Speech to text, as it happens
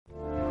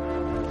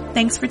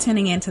Thanks for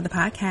tuning in to the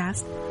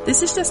podcast.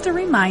 This is just a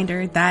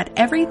reminder that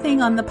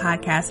everything on the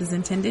podcast is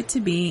intended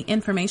to be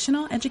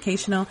informational,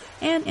 educational,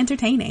 and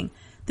entertaining.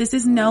 This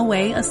is no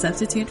way a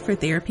substitute for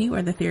therapy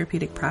or the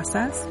therapeutic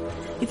process.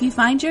 If you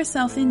find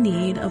yourself in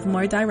need of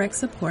more direct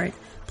support,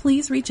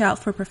 please reach out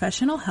for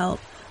professional help,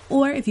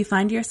 or if you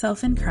find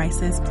yourself in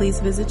crisis, please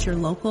visit your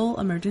local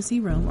emergency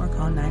room or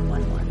call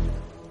 911.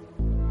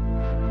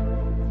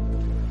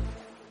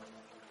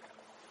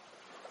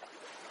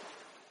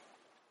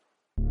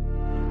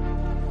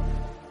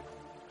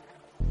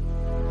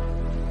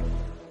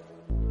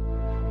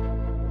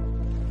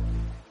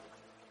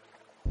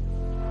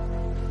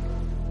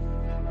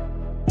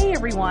 Hey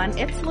everyone,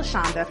 it's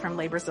LaShonda from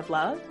Labors of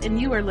Love,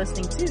 and you are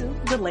listening to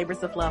the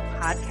Labors of Love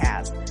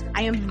podcast.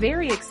 I am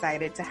very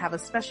excited to have a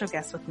special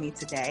guest with me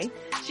today.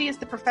 She is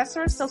the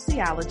professor of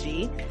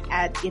sociology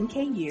at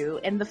NKU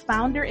and the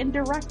founder and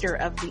director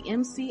of the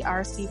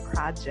MCRC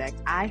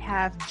project. I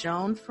have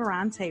Joan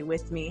Ferrante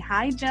with me.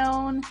 Hi,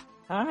 Joan.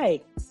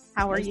 Hi.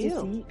 How are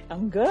you?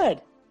 I'm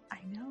good. I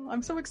know.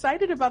 I'm so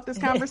excited about this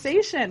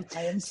conversation.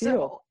 I am too.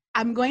 So,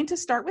 I'm going to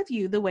start with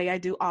you the way I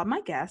do all my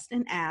guests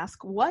and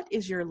ask, what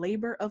is your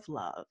labor of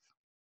love?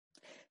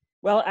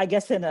 Well, I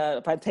guess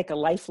if I take a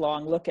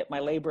lifelong look at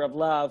my labor of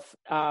love,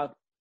 I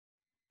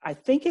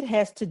think it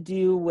has to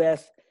do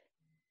with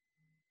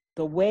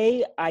the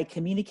way I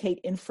communicate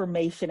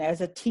information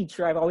as a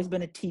teacher. I've always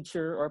been a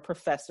teacher or a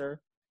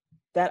professor,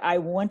 that I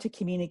want to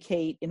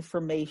communicate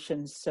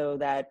information so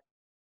that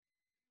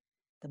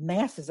the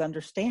masses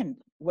understand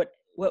what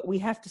we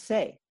have to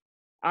say.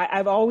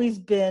 I've always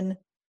been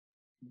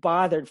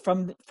bothered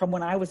from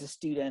when I was a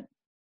student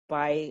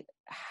by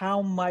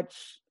how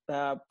much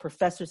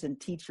professors and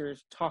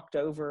teachers talked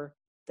over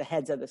the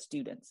heads of the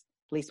students.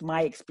 At least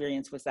my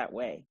experience was that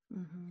way.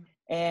 Mm-hmm.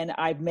 And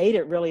I've made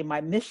it really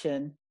my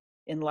mission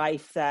in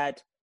life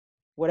that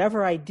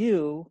whatever I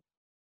do,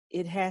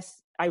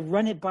 I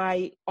run it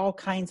by all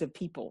kinds of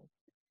people.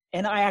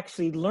 And I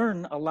actually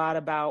learn a lot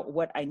about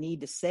what I need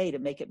to say to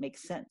make it make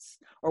sense,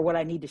 or what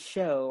I need to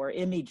show, or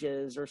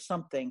images or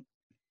something.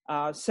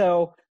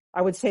 So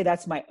I would say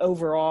that's my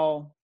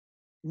overall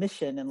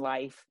mission in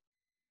life,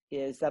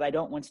 is that I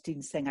don't want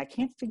students saying, I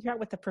can't figure out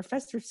what the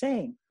professor's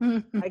saying,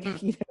 or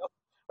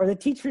the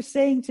teacher's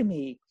saying to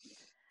me.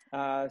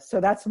 So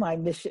that's my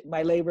mission,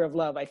 my labor of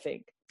love, I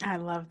think. I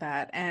love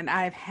that. And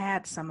I've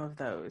had some of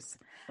those.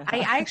 I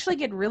actually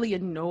get really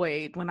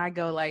annoyed when I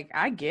go like,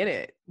 I get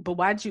it, but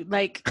why'd you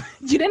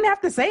you didn't have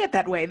to say it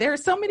that way. There are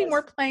so many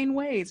more plain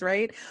ways,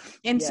 right?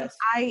 And so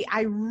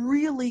I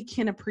really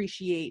can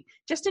appreciate,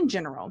 just in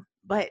general,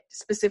 but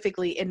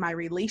specifically in my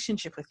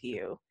relationship with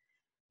you,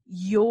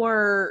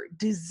 your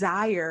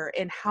desire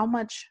and how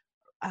much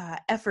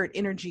effort,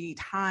 energy,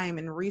 time,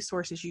 and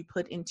resources you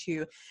put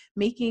into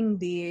making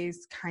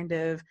these kind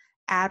of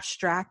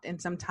abstract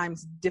and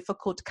sometimes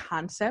difficult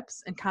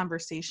concepts and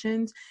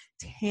conversations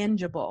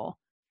tangible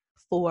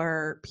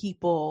for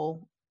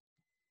people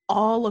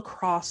all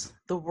across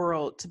the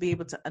world to be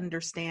able to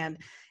understand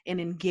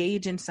and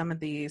engage in some of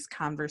these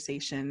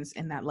conversations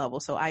in that level.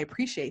 So I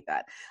appreciate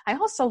that. I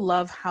also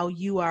love how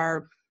you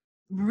are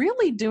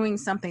really doing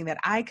something that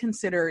I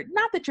consider,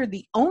 not that you're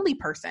the only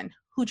person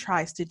who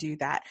tries to do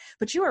that,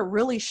 but you are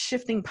really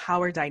shifting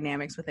power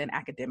dynamics within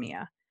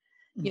academia.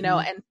 Mm-hmm. You know,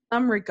 in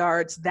some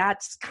regards,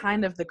 that's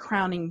kind of the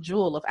crowning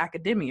jewel of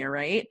academia,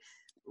 right?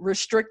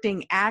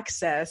 Restricting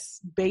access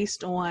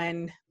based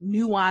on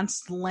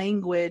nuanced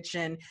language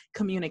and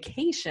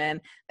communication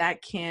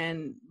that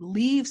can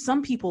leave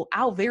some people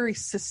out very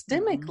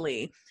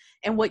systemically.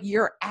 Mm-hmm. And what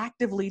you're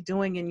actively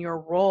doing in your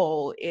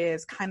role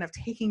is kind of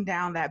taking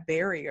down that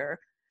barrier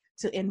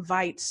to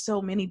invite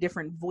so many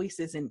different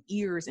voices and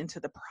ears into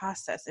the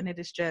process. And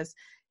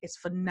it's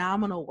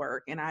phenomenal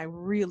work. And I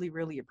really,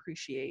 really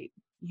appreciate,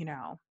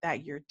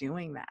 that you're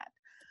doing that.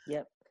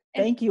 Yep.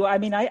 Thank you. I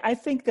mean, I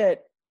think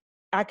that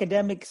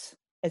academics,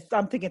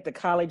 I'm thinking at the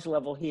college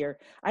level here,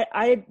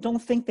 I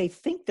don't think they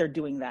think they're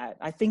doing that.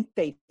 I think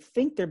they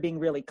think they're being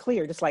really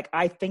clear, just like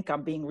I think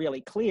I'm being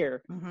really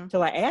clear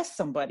till I ask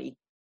somebody,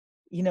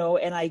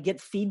 and I get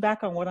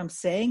feedback on what I'm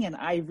saying, and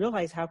I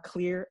realize how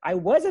clear I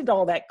wasn't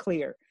all that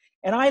clear.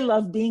 And I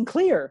love being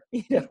clear,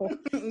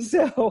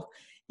 So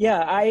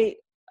yeah,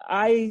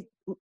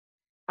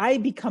 I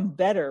become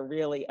better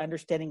really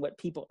understanding what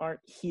people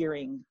aren't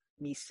hearing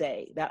me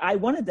say that I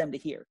wanted them to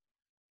hear.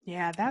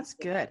 Yeah, that's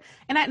good.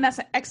 And that's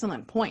an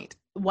excellent point.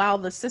 While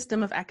the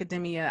system of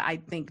academia, I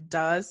think,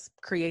 does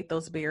create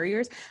those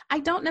barriers, I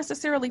don't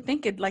necessarily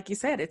think it, like you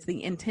said, it's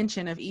the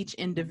intention of each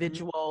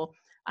individual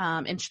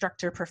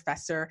instructor,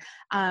 professor.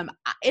 And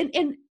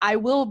I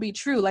will be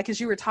true, like as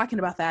you were talking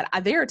about that,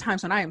 there are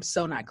times when I am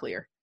so not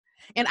clear.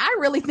 And I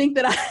really think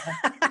that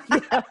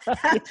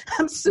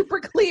I'm super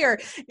clear.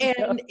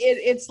 And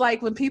it's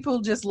like when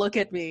people just look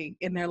at me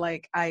and they're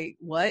like,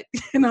 what?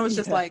 And I was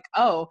just like,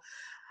 oh,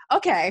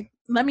 okay,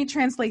 let me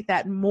translate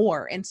that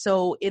more. And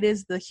so it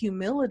is the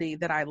humility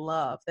that I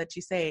love, that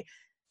you say,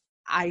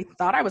 I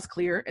thought I was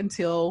clear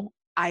until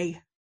I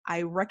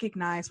I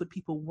recognized what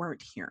people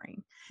weren't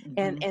hearing.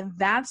 Mm-hmm. And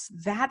that's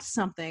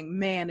something,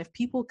 man, if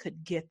people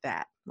could get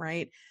that,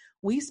 right?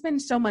 We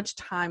spend so much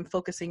time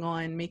focusing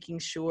on making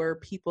sure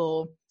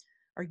people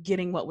are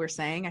getting what we're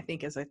saying, I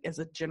think as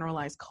a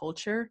generalized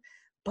culture,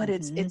 but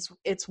Mm-hmm.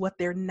 it's what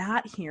they're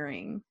not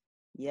hearing.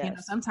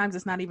 Yes. Sometimes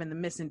it's not even the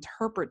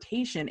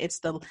misinterpretation, it's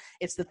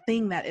the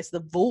thing that is the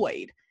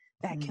void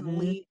that can Mm-hmm.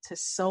 lead to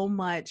so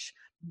much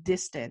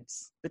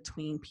distance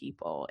between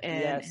people.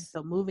 And Yes.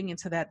 so moving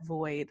into that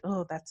void,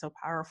 oh, that's so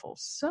powerful.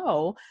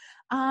 So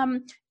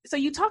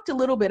you talked a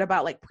little bit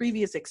about like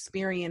previous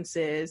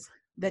experiences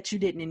that you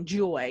didn't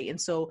enjoy, and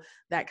so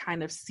that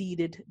kind of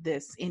seeded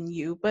this in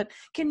you. But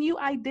can you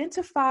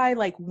identify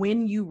like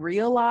when you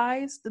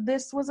realized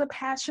this was a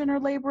passion or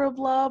labor of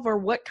love, or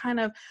what kind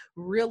of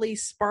really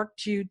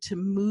sparked you to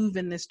move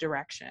in this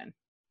direction?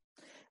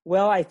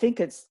 Well, I think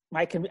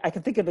I can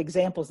think of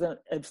examples that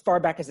as far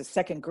back as the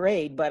second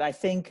grade, but I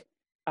think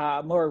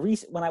more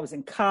recent, when I was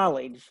in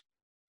college,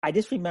 I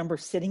just remember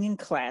sitting in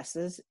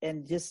classes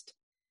and just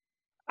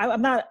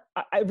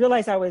I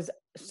realized I was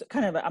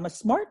I'm a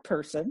smart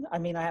person. I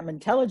mean, I'm an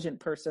intelligent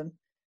person,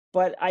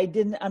 but I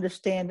didn't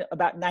understand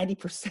about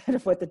 90%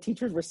 of what the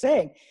teachers were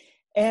saying.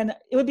 And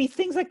it would be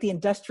things like the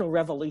Industrial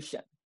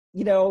Revolution.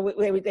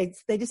 They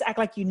just act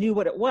like you knew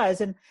what it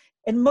was. And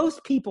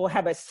most people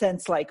have a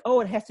sense like,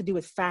 oh, it has to do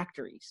with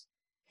factories.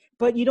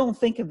 But you don't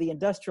think of the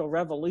Industrial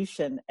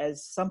Revolution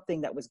as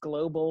something that was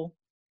global,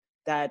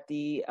 that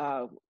the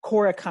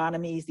core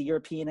economies, the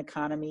European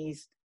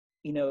economies,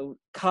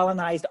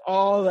 colonized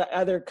all the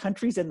other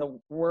countries in the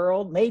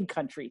world,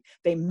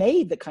 They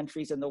made the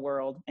countries in the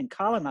world and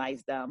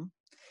colonized them.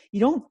 You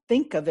don't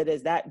think of it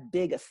as that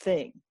big a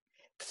thing.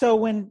 So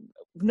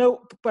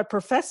but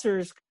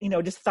professors,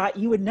 just thought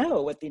you would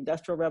know what the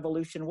Industrial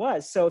Revolution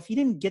was. So if you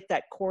didn't get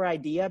that core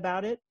idea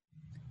about it,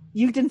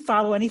 you didn't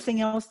follow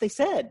anything else they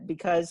said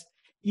because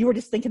you were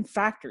just thinking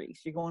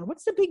factories. You're going,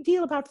 what's the big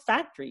deal about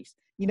factories?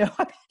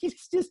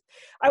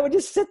 I would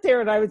just sit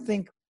there and I would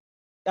think,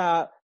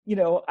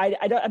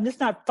 I'm just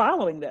not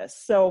following this.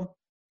 So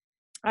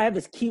I have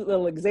this cute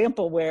little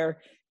example where,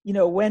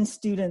 when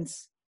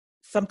students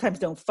sometimes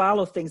don't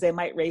follow things, they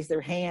might raise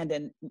their hand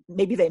and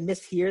maybe they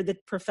mishear the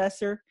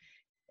professor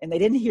and they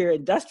didn't hear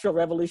Industrial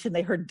Revolution,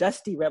 they heard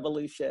Dusty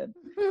Revolution.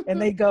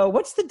 And they go,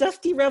 what's the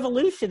Dusty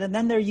Revolution? And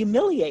then they're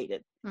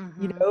humiliated,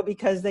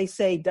 because they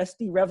say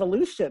Dusty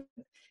Revolution.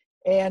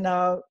 And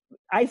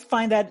I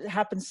find that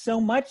happens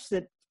so much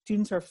that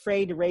students are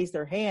afraid to raise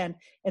their hand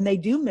and they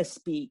do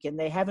misspeak and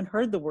they haven't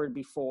heard the word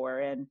before.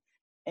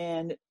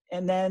 And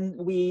then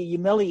we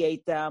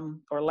humiliate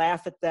them or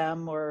laugh at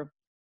them or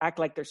act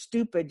like they're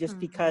stupid just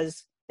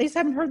because they just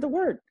haven't heard the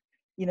word,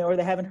 or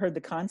they haven't heard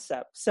the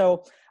concept.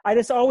 So I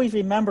just always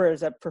remember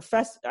as a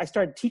professor, I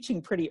started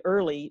teaching pretty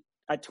early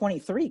at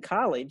 23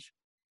 college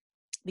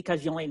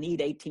because you only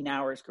need 18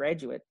 hours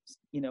graduate,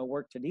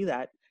 work to do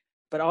that.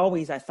 But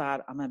always I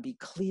thought, I'm going to be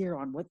clear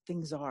on what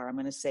things are. I'm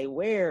going to say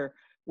where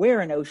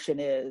an ocean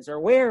is or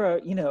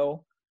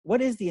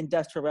what is the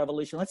Industrial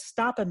Revolution? Let's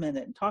stop a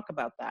minute and talk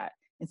about that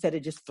instead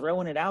of just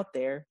throwing it out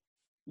there,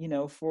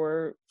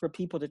 for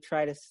people to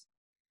try to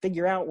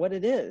figure out what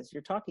it is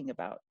you're talking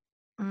about.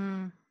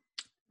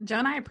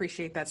 John, I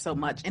appreciate that so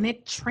much. And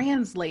it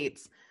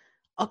translates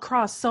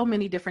across so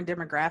many different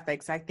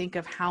demographics. I think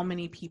of how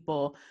many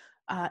people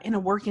in a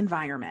work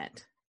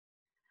environment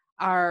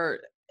are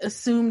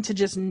assumed to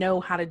just know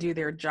how to do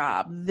their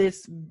job.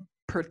 This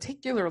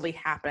particularly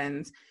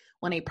happens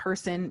when a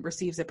person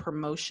receives a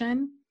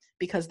promotion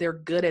because they're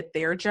good at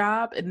their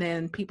job. And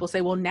then people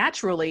say, well,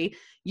 naturally,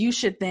 you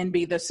should then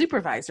be the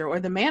supervisor or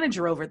the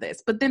manager over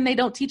this. But then they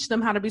don't teach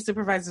them how to be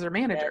supervisors or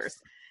managers.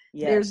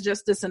 Yes. There's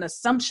just an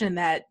assumption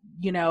that,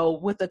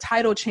 with the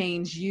title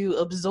change, you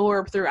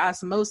absorb through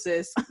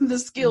osmosis the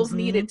skills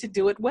needed to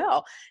do it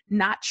well.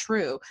 Not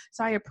true.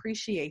 So I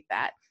appreciate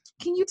that.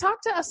 Can you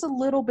talk to us a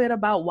little bit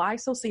about why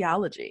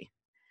sociology?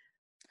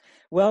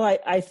 Well,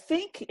 I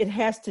think it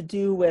has to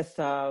do with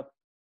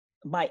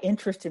my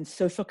interest in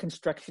social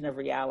construction of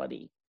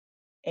reality.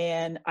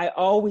 And I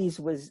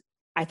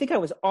think I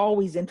was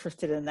always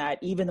interested in that,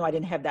 even though I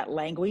didn't have that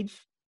language,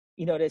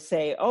 to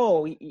say,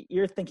 oh,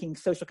 you're thinking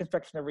social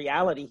construction of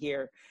reality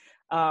here.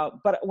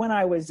 But when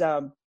I was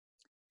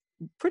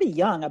pretty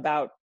young,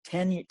 about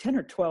 10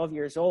 or 12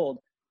 years old,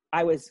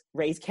 I was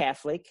raised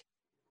Catholic,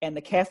 and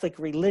the Catholic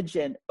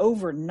religion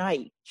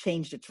overnight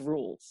changed its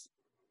rules.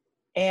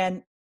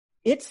 And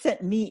it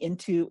sent me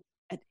into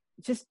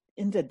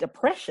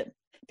depression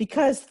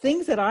because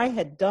things that I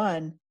had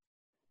done,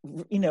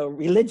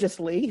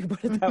 religiously,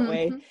 put it that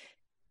way,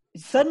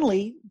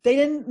 suddenly they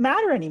didn't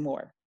matter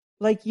anymore.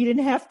 Like you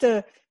didn't have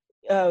to,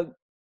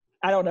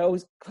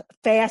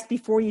 fast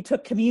before you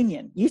took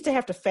communion. You used to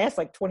have to fast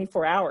like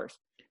 24 hours.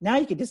 Now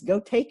you could just go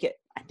take it.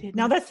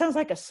 Now that sounds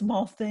like a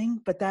small thing,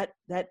 but that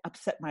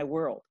upset my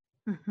world.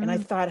 And I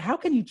thought, how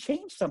can you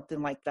change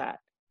something like that?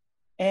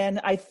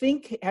 And I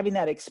think having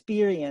that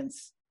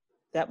experience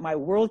that my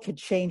world could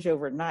change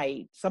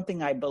overnight,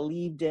 something I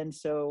believed in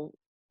so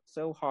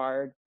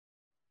hard,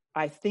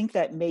 I think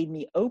that made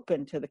me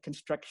open to the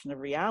construction of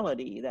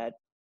reality, that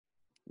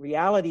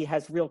reality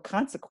has real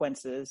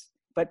consequences,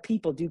 but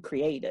people do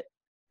create it.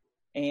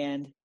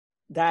 And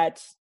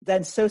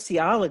then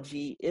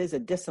sociology is a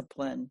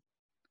discipline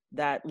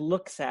that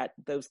looks at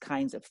those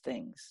kinds of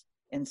things.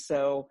 And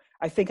so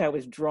I think I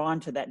was drawn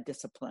to that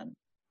discipline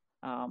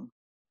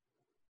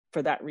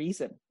for that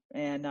reason.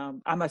 And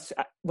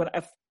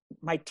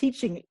my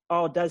teaching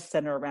all does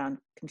center around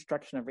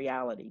construction of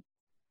reality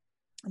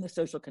and the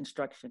social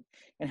construction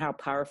and how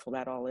powerful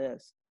that all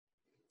is.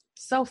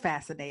 So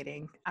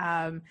fascinating.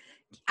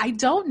 I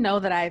don't know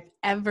that I've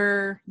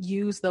ever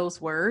used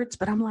those words,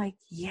 but I'm like,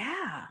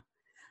 yeah.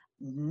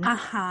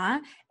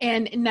 Mm-hmm.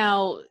 And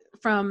now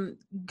from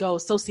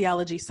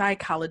sociology,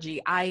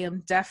 psychology, I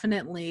am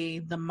definitely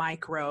the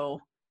micro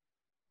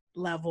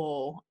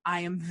level.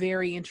 I am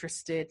very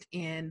interested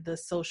in the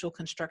social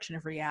construction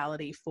of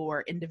reality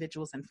for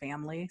individuals and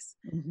families,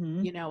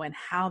 Mm-hmm. And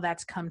how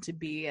that's come to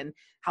be and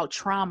how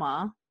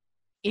trauma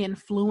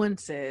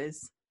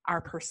influences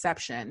our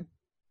perception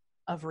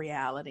of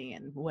reality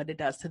and what it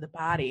does to the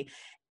body.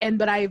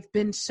 But I've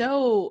been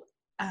so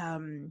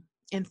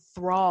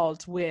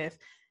enthralled with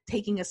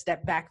taking a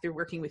step back through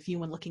working with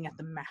you and looking at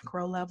the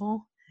macro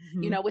level,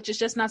 which is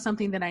just not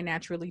something that I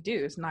naturally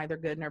do. It's neither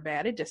good nor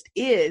bad. It just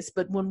is.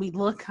 But when we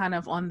look kind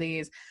of on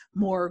these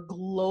more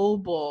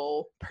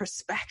global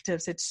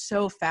perspectives, it's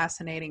so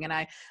fascinating. And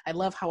I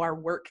love how our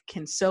work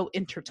can so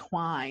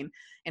intertwine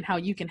and how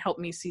you can help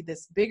me see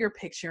this bigger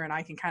picture and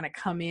I can kind of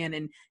come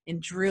in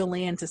and drill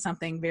into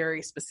something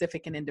very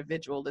specific and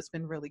individual. That's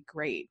been really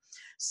great.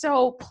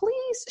 So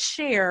please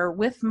share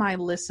with my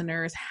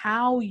listeners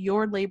how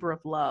your labor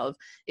of love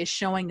is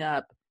showing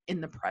up in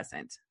the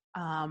present.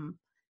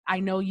 I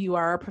know you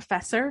are a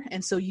professor,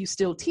 and so you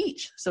still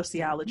teach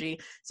sociology.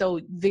 So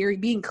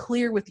being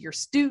clear with your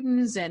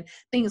students and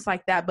things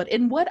like that. But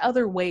in what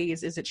other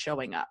ways is it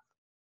showing up?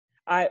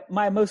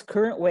 My most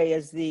current way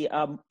is the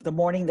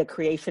Mourning the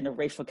Creation of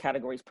Racial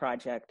Categories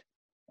project,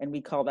 and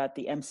we call that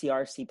the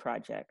MCRC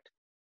project.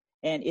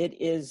 And it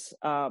is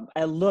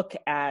a look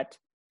at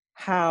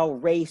how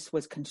race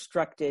was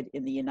constructed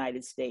in the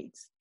United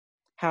States,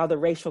 how the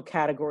racial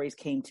categories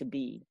came to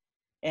be,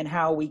 and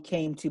how we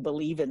came to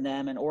believe in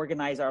them and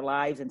organize our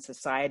lives and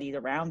society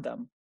around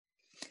them.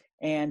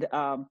 And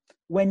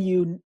when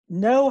you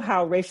know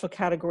how racial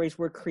categories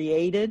were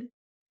created,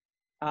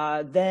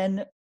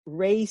 then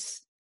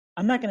race,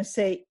 I'm not going to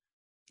say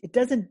it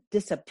doesn't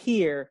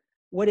disappear.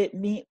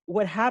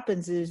 What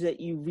happens is that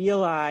you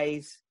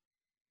realize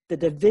the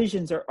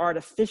divisions are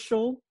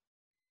artificial.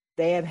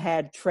 They have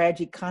had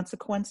tragic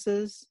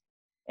consequences,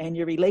 and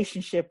your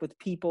relationship with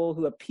people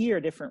who appear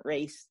a different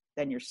race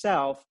than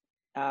yourself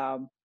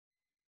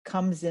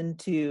comes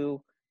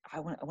into, I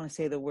want to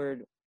say the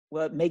word,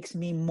 well, it makes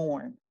me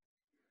mourn.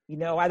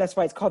 That's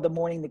why it's called the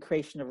Mourning the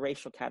Creation of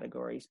Racial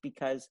Categories,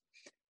 because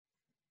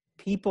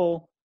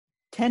people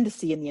tend to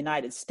see in the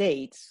United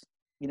States,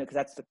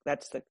 because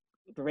that's the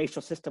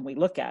racial system we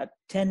look at,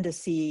 tend to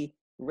see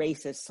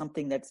race as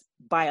something that's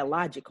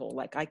biological.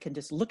 Like I can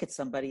just look at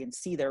somebody and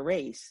see their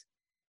race.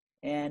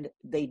 And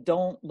they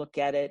don't look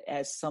at it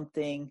as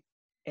something,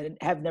 and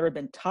have never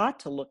been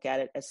taught to look at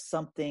it as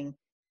something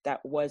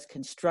that was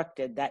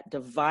constructed, that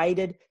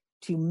divided.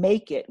 To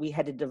make it, we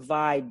had to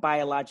divide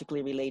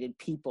biologically related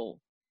people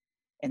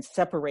and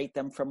separate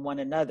them from one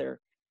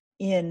another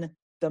in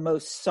the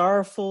most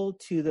sorrowful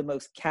to the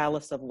most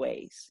callous of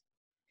ways.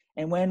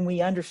 And when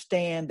we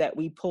understand that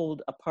we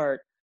pulled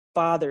apart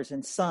fathers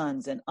and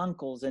sons and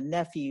uncles and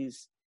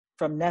nephews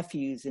from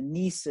nephews and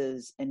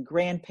nieces and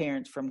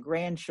grandparents from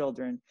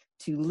grandchildren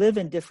to live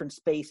in different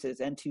spaces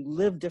and to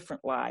live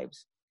different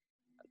lives,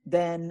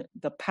 then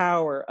the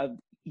power of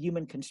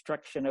human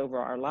construction over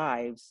our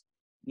lives,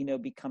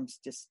 becomes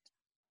just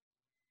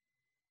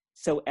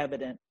so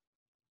evident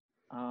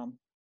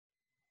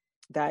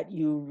that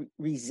you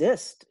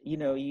resist,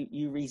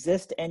 you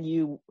resist and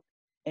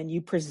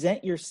you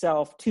present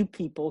yourself to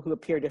people who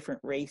appear different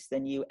race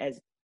than you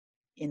as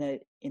in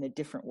a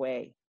different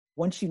way.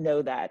 Once you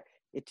know that,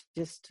 it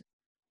just,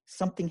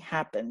 something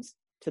happens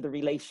to the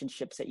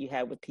relationships that you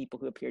have with people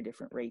who appear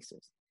different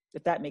races,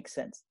 if that makes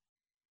sense.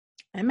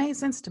 It made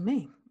sense to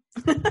me.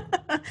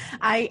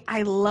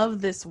 I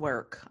love this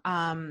work.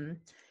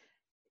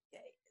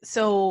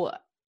 So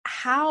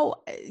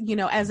how,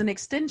 as an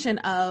extension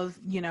of,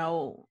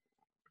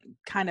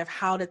 kind of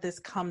how did this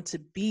come to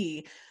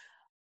be?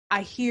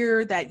 I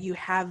hear that you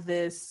have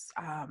this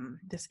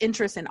this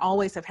interest and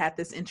always have had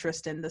this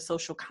interest in the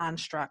social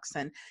constructs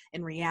and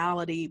in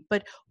reality,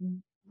 but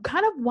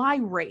kind of why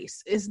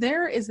race? Is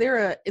there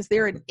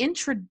an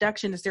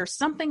introduction? Is there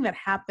something that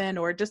happened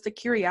or just a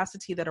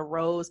curiosity that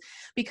arose?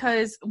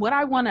 Because what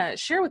I want to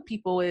share with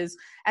people is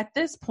at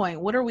this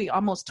point, what are we,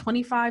 almost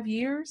 25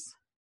 years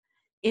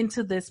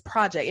into this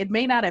project? It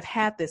may not have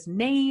had this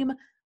name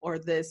or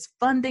this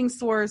funding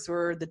source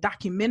or the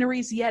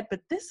documentaries yet, but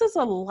this is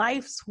a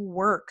life's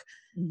work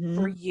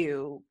for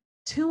you.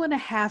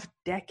 2.5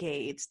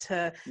 decades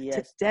to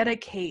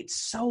dedicate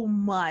so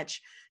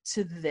much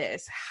to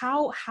this.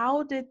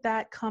 How did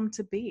that come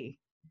to be?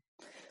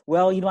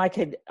 Well,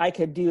 I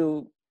could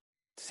do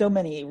so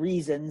many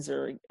reasons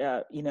or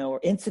or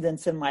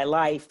incidents in my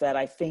life that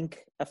I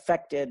think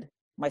affected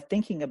my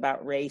thinking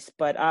about race,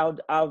 but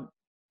I'll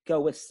go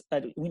with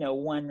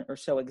one or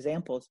so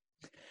examples.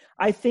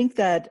 I think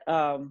that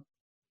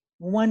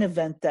one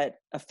event that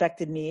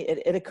affected me,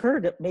 it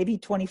occurred maybe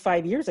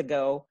 25 years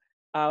ago.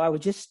 I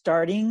was just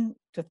starting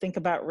to think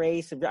about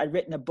race. I'd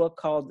written a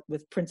book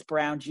with Prince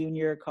Brown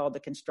Jr. called The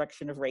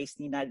Construction of Race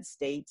in the United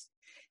States.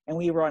 And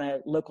we were on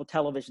a local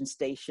television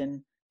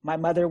station. My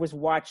mother was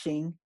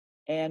watching.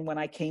 And when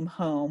I came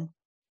home,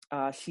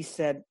 she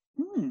said,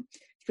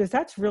 she goes,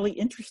 "That's really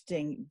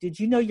interesting. Did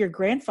you know your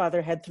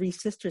grandfather had 3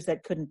 sisters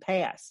that couldn't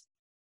pass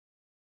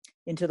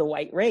into the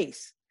white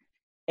race?"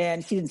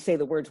 And she didn't say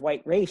the words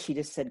white race. She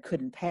just said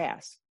couldn't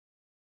pass.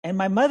 And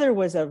my mother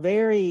was a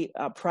very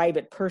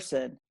private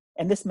person.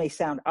 And this may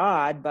sound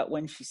odd, but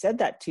when she said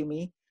that to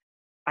me,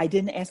 I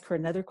didn't ask her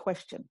another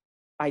question.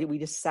 We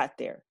just sat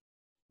there.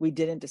 We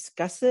didn't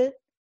discuss it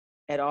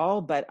at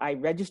all, but I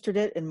registered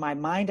it in my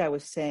mind. I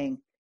was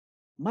saying,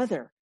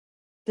 "Mother,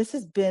 this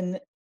has been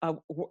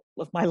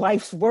my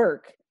life's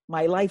work,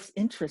 my life's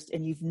interest,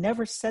 and you've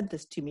never said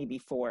this to me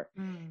before."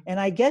 And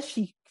I guess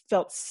she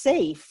felt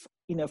safe,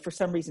 for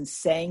some reason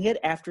saying it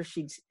after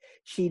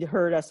she'd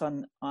heard us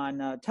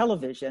on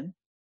television.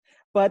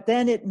 But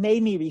then it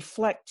made me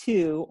reflect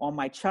too on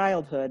my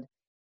childhood,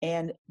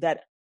 and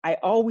that I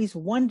always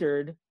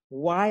wondered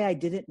why I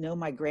didn't know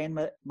my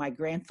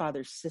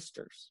grandfather's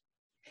sisters.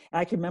 And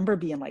I can remember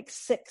being like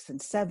 6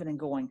 and 7 and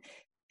going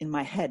in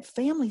my head,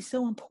 family's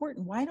so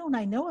important. Why don't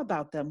I know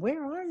about them?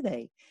 Where are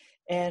they?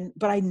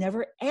 But I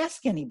never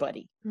asked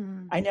anybody.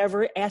 I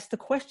never asked the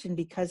question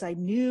because I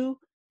knew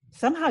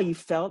somehow you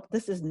felt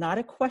this is not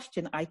a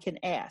question I can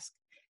ask.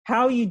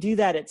 How you do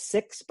that at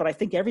 6, but I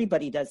think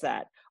everybody does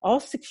that.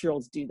 All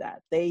 6-year-olds do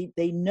that.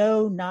 They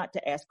know not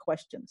to ask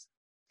questions.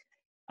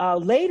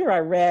 Later, I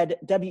read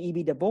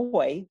W.E.B. Du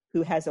Bois,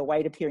 who has a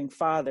white-appearing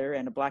father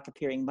and a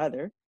black-appearing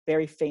mother,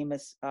 very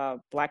famous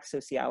black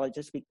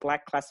sociologist,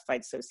 black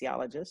classified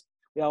sociologist.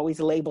 We always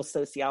label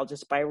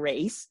sociologists by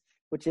race,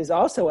 which is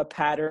also a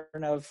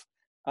pattern of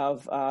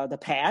the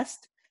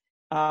past.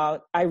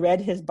 I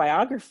read his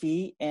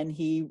biography, and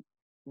he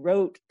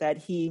wrote that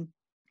he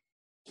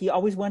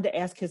always wanted to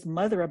ask his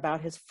mother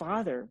about his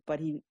father, but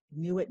he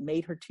knew it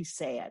made her too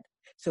sad.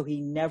 So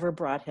he never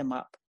brought him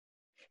up.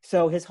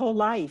 So his whole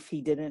life,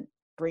 he didn't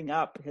bring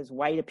up his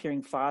white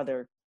appearing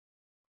father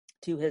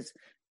to his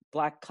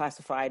black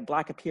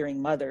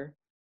appearing mother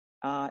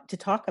to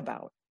talk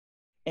about.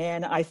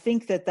 And I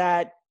think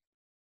that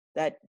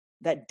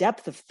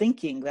depth of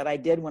thinking that I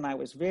did when I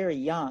was very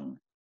young,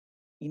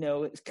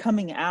 is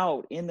coming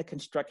out in the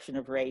construction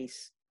of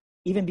race,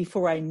 even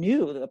before I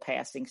knew the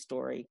passing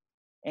story,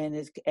 and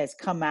has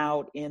come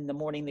out in the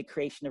Mourning the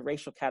Creation of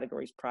Racial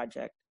Categories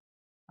project.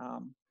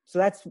 So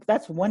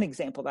that's one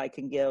example that I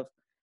can give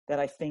that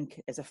I think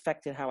has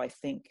affected how I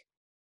think,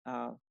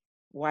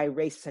 why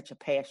race is such a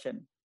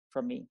passion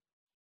for me.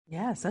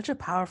 Yeah, such a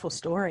powerful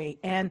story.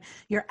 And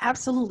you're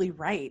absolutely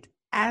right.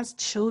 As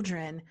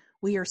children,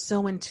 we are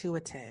so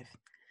intuitive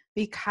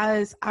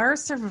because our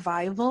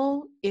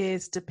survival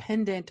is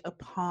dependent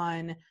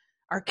upon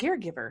our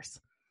caregivers.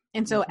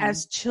 And so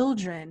as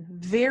children,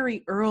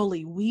 very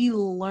early, we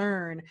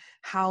learn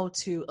how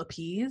to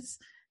appease,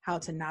 how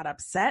to not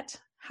upset,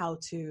 how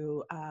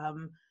to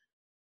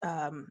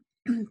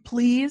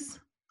please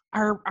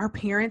our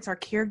parents, our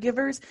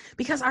caregivers,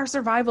 because our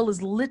survival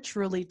is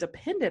literally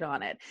dependent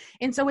on it.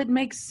 And so it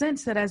makes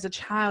sense that as a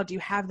child, you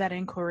have that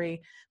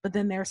inquiry, but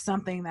then there's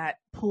something that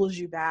pulls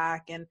you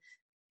back and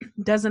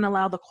doesn't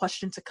allow the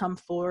question to come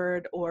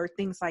forward or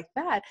things like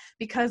that,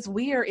 because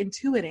we are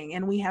intuiting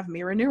and we have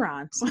mirror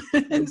neurons.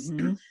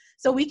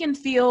 So we can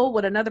feel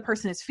what another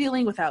person is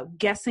feeling without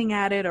guessing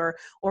at it or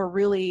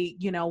really,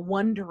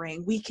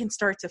 wondering. We can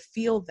start to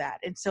feel that.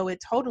 And so it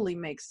totally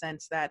makes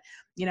sense that,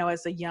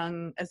 as a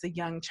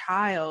young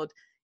child,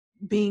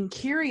 being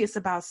curious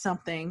about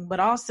something, but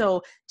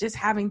also just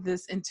having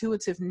this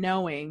intuitive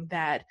knowing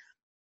that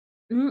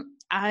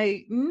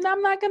I'm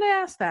not going to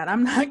ask that.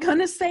 I'm not going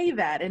to say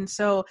that. And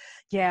so,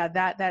 yeah,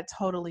 that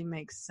totally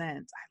makes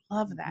sense. I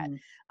love that.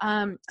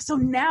 So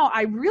now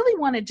I really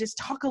want to just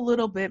talk a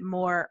little bit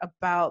more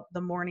about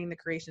the Mourning the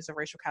Creations of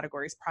Racial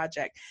Categories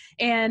project.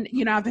 And,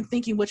 I've been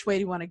thinking, which way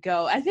do you want to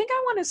go? I think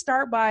I want to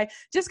start by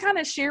just kind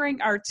of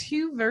sharing our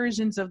 2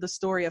 versions of the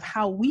story of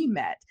how we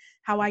met,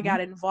 how I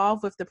got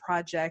involved with the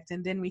project,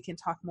 and then we can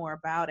talk more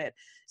about it.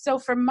 So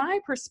from my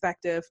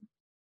perspective,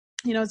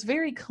 it's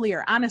very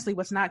clear. Honestly,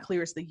 what's not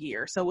clear is the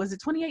year. So was it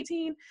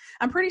 2018?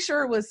 I'm pretty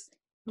sure it was.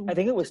 I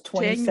think it was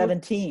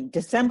 2017,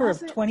 December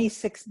of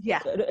 2016. Yeah.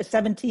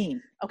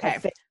 17. Okay.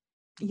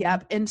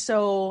 Yep. And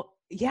so,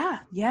 yeah.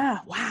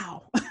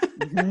 Wow.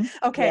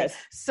 Okay. Yes.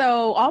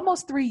 So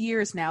almost 3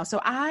 years now. So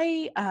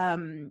I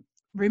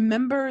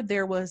remember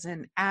there was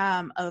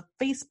a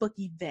Facebook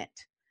event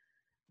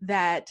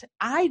that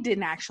I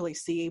didn't actually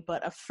see,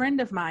 but a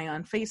friend of mine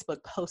on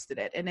Facebook posted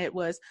it, and it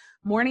was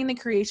Mourning the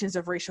Creations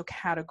of Racial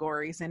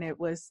Categories, and it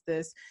was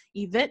this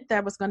event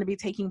that was going to be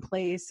taking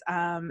place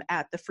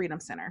at the Freedom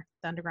Center,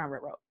 the Underground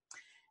Railroad.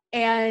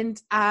 And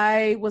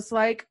I was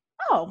like,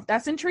 oh,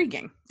 that's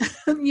intriguing.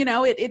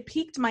 It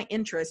piqued my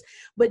interest,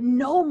 but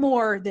no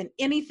more than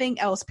anything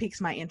else piques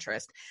my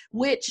interest,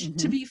 which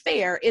to be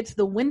fair, it's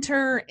the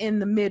winter in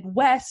the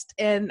Midwest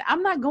and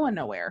I'm not going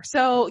nowhere.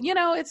 So,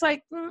 it's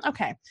like,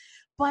 okay.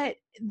 But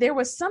there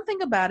was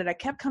something about it. I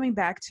kept coming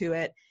back to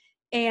it.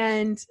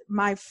 And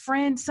my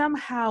friend,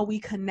 somehow we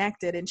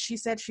connected and she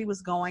said she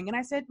was going. And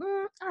I said,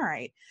 all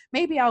right,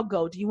 maybe I'll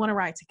go. Do you want to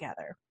ride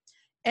together?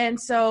 And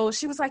so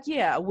she was like,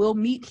 yeah, we'll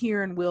meet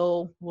here and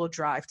we'll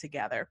drive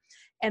together.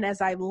 And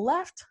as I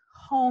left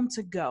home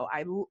to go,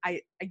 I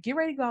get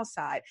ready to go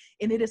outside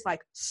and it is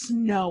like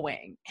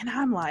snowing. And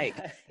I'm like,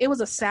 it was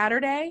a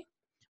Saturday,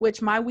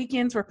 which my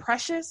weekends were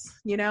precious,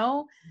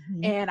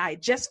 and I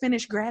just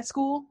finished grad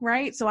school,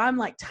 right? So I'm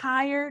like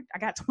tired. I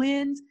got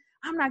twins.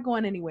 I'm not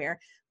going anywhere.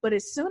 But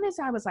as soon as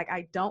I was like,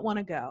 I don't want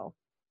to go,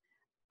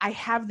 I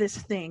have this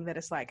thing that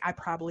is like, I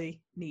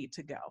probably need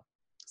to go.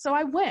 So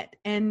I went,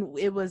 and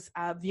it was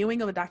a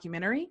viewing of a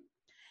documentary,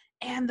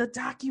 and the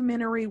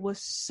documentary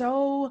was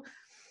so,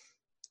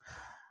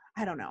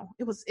 I don't know.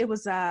 It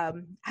was, I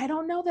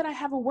don't know that I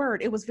have a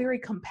word. It was very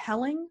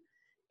compelling,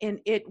 and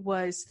it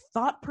was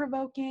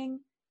thought-provoking.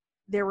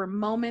 There were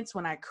moments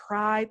when I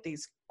cried,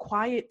 these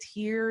quiet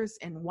tears,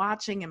 and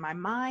watching, and my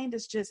mind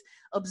is just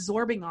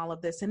absorbing all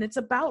of this. And it's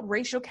about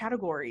racial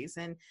categories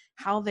and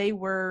how they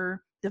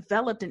were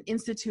developed and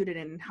instituted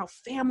and how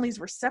families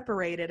were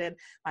separated. And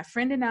my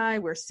friend and I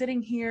were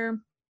sitting here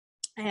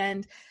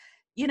and,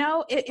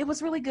 it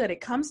was really good.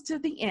 It comes to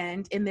the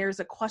end and there's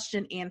a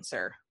question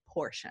answer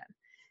portion.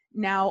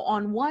 Now,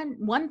 on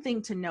one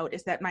thing to note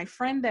is that my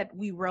friend that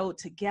we rode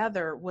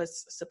together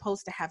was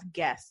supposed to have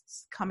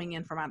guests coming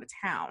in from out of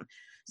town.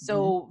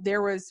 So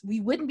we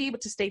wouldn't be able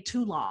to stay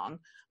too long,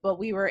 but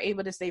we were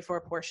able to stay for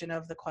a portion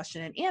of the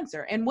question and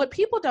answer. And what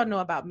people don't know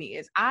about me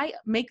is I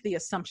make the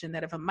assumption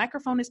that if a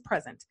microphone is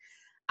present,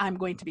 I'm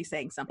going to be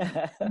saying something,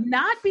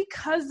 not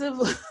because of,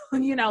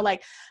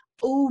 like,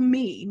 oh,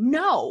 me.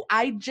 No,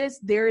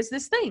 there is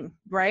this thing,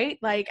 right?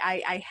 Like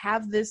I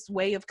have this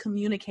way of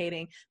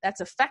communicating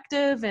that's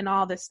effective and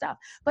all this stuff,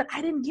 but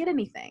I didn't get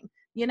anything.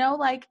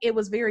 Like it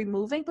was very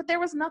moving, but there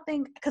was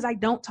nothing, because I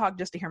don't talk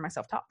just to hear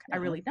myself talk. I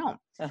really don't.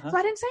 So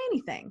I didn't say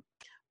anything.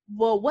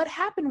 Well, what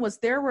happened was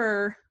there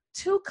were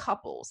two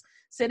couples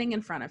sitting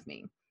in front of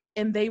me,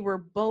 and they were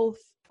both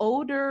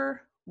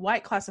older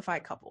white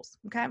classified couples.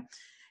 Okay.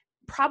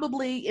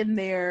 Probably in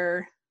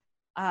their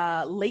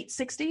late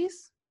 60s,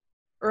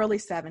 early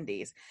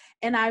 70s.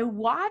 And I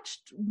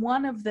watched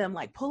one of them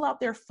like pull out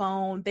their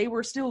phone. They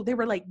were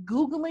like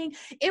Googling.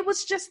 It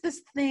was just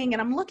this thing.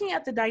 And I'm looking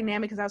at the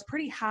dynamic because I was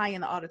pretty high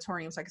in the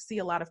auditorium, so I could see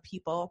a lot of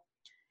people.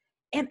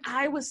 And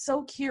I was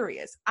so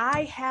curious.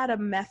 I had a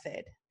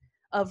method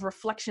of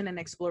reflection and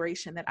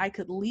exploration that I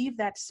could leave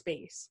that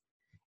space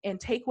and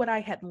take what I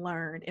had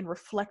learned and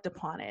reflect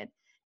upon it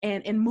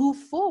and move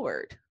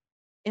forward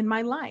in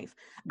my life.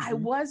 I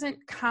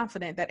wasn't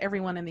confident that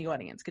everyone in the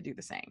audience could do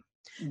the same.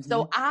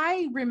 So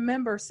I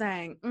remember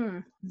saying,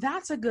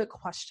 that's a good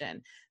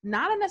question.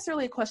 Not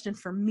necessarily a question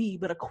for me,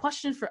 but a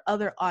question for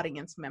other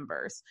audience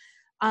members,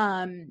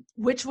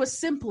 which was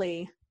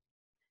simply,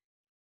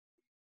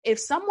 if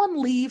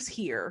someone leaves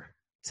here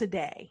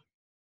today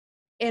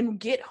and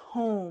get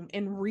home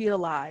and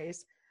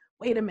realize,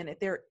 wait a minute,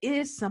 there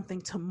is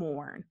something to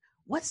mourn.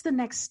 What's the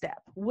next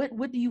step?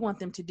 What do you want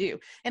them to do?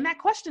 And that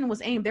question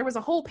was aimed, there was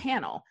a whole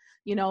panel,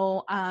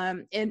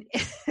 and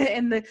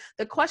the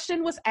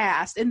question was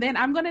asked, and then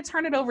I'm going to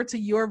turn it over to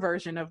your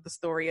version of the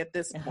story at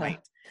this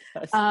point,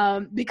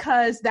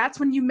 because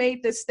that's when you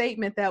made this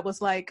statement that was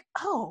like,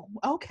 oh,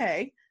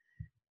 okay.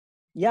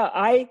 Yeah,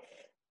 I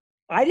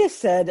just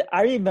said,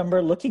 I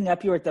remember looking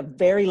up, you were at the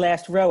very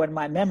last row in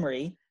my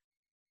memory,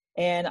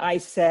 and I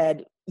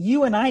said,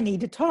 you and I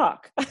need to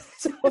talk.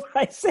 So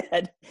I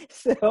said,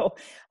 so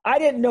I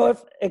didn't know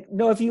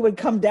if you would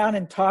come down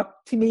and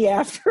talk to me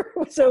after it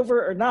was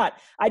over or not.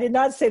 I did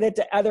not say that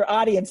to other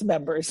audience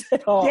members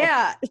at all.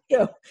 Yeah.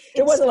 So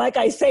it wasn't like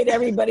I say to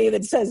everybody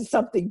that says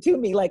something to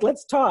me, like,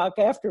 let's talk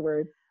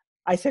afterward.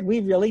 I said, we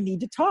really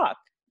need to talk.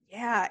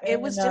 Yeah, it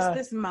was just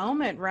this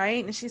moment,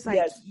 right? And she's like,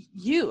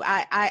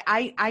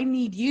 I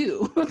need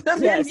you.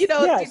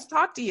 To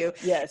talk to you.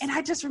 Yes. And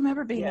I just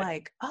remember being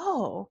like,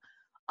 oh,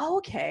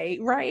 okay,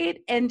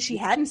 right? And she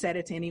hadn't said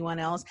it to anyone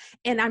else.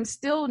 And I'm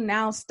still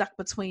now stuck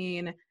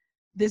between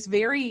this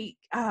very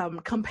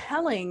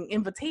compelling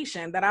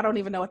invitation that I don't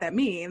even know what that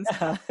means,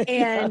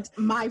 and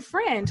my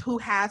friend who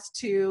has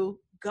to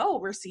go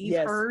receive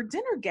her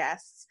dinner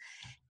guests.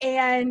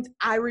 And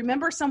I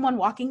remember someone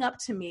walking up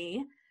to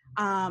me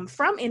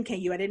from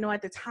NKU. I didn't know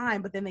at the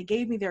time, but then they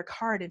gave me their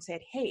card and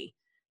said, hey,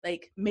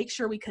 like, make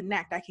sure we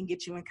connect. I can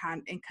get you in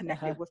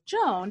connected with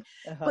Joan.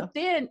 But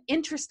then,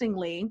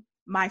 interestingly,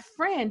 my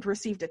friend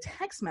received a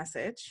text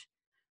message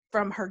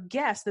from her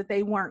guest that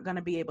they weren't going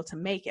to be able to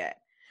make it.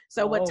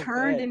 So what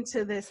turned good.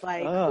 into this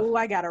like, oh,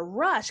 I got to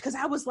rush, because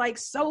I was like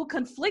so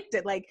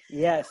conflicted. Like,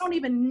 yes. I don't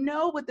even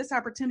know what this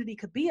opportunity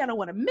could be. I don't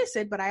want to miss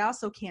it, but I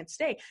also can't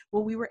stay.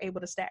 Well, we were able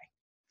to stay.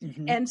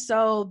 Mm-hmm. And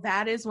so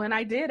that is when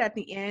I did. At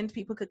the end,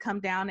 people could come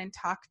down and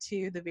talk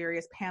to the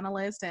various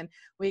panelists, and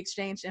we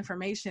exchanged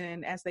information.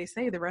 And as they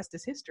say, the rest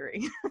is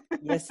history.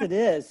 Yes, it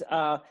is.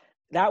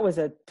 That was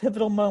a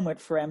pivotal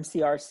moment for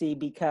MCRC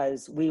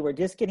because we were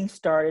just getting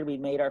started. We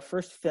made our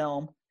first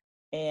film,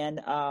 and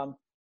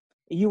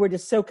you were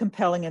just so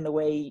compelling in the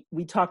way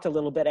we talked a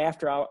little bit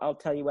after. I'll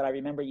tell you what I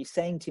remember you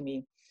saying to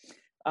me.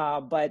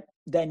 But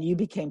then you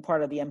became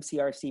part of the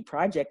MCRC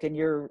project,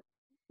 and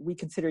we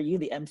consider you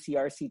the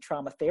MCRC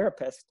trauma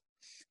therapist,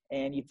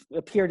 and you've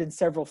appeared in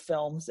several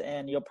films,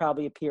 and you'll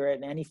probably appear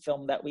in any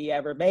film that we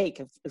ever make,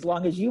 as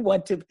long as you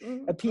want to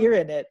appear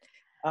in it.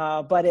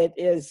 But it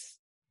is,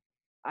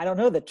 I don't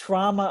know, the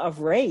trauma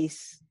of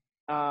race.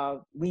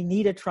 We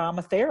need a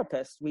trauma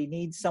therapist. We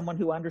need someone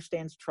who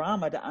understands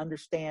trauma to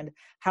understand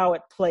how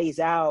it plays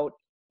out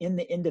in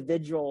the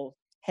individual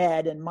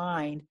head and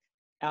mind,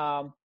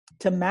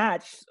 to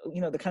match,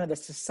 the kind of the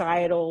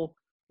societal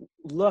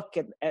look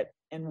at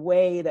and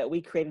way that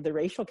we created the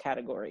racial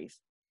categories.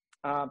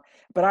 But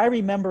I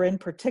remember in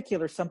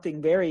particular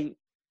something very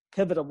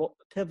pivotal.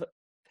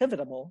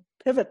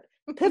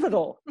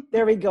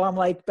 There we go. I'm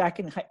like back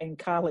in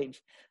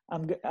college.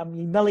 I'm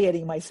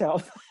humiliating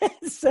myself.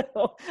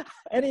 So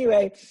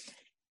anyway,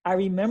 I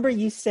remember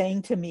you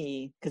saying to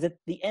me, because at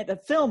the end, the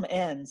film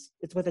ends,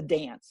 it's with a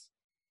dance,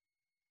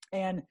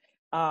 and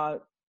a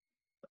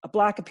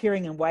Black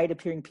appearing and white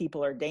appearing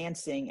people are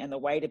dancing, and the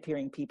white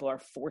appearing people are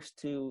forced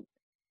to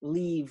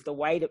leave the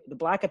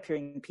Black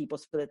appearing people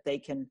so that they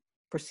can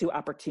pursue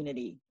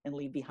opportunity and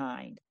leave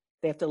behind.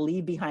 They have to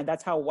leave behind.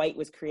 That's how white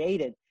was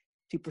created.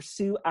 To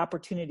pursue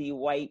opportunity,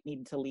 white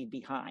needed to leave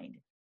behind.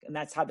 And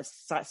that's how the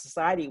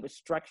society was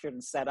structured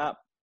and set up.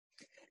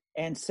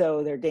 And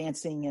so they're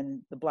dancing,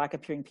 and the Black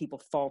appearing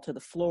people fall to the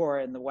floor,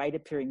 and the white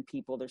appearing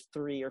people, there's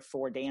 3 or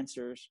 4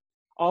 dancers,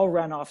 all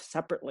run off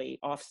separately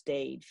off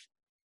stage,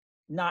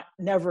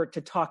 never to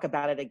talk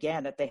about it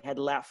again, that they had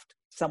left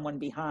someone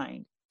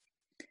behind.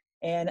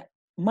 And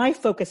my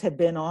focus had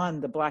been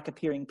on the Black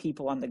appearing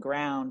people on the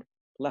ground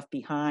left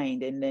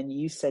behind. And then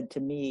you said to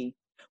me,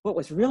 what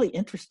was really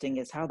interesting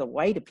is how the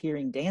white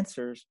appearing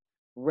dancers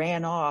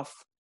ran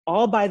off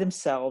all by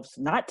themselves,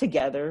 not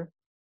together,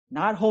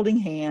 not holding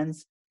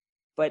hands,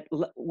 but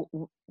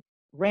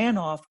ran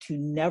off to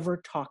never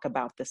talk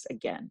about this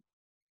again.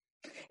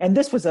 And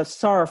this was a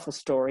sorrowful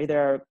story.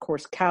 There are, of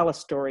course, callous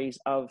stories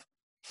of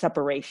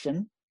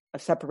separation,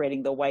 of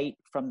separating the white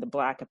from the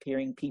Black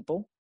appearing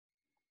people.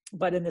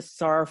 But in this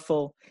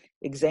sorrowful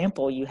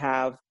example, you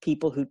have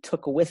people who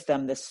took with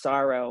them this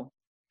sorrow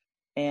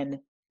and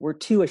were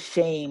too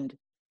ashamed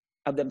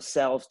of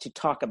themselves to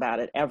talk about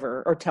it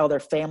ever, or tell their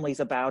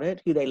families about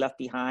it, who they left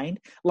behind.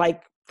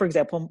 Like, for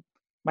example,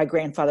 my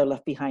grandfather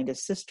left behind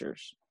his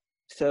sisters.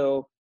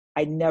 So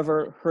I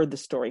never heard the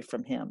story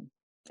from him.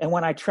 And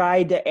when I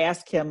tried to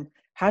ask him,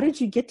 how did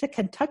you get to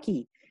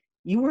Kentucky?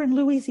 You were in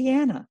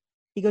Louisiana.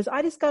 He goes,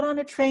 I just got on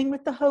a train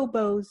with the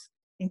hobos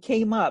and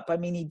came up. I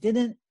mean, he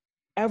didn't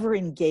ever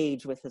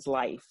engage with his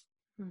life.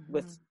 Mm-hmm.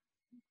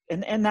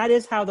 And that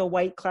is how the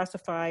white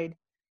classified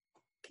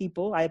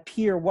people, I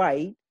appear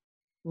white,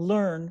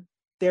 learn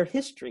their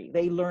history.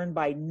 They learn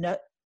by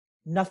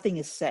nothing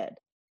is said.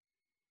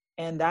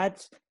 And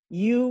that's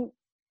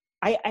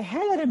I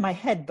had that in my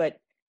head, but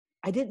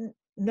I didn't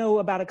know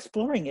about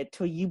exploring it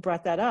till you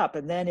brought that up.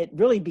 And then it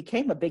really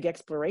became a big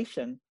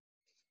exploration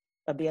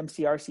of the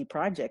MCRC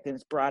project. And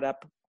it's brought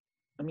up,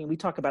 I mean, we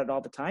talk about it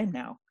all the time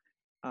now.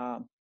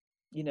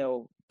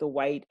 The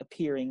white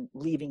appearing,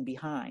 leaving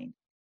behind,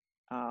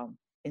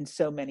 in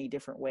so many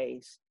different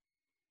ways.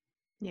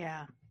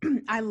 Yeah,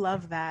 I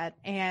love that.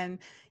 And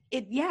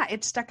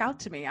it stuck out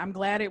to me. I'm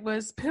glad it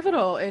was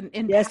pivotal and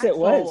impactful. Yes, it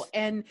was.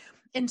 And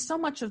in so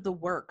much of the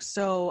work.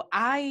 So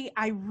I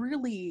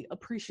really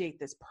appreciate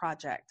this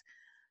project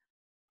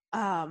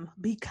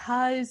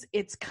because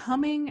it's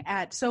coming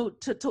at, so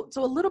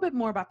a little bit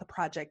more about the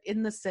project,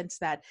 in the sense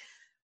that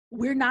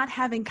we're not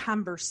having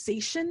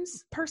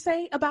conversations per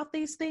se about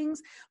these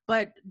things,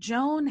 but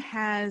Joan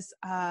has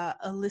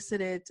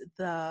elicited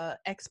the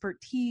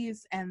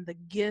expertise and the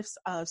gifts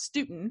of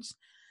students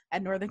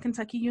at Northern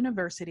Kentucky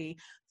University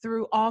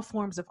through all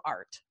forms of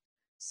art.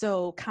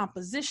 So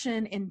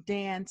composition and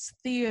dance,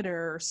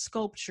 theater,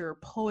 sculpture,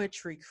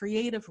 poetry,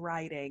 creative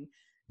writing.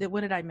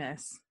 What did I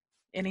miss?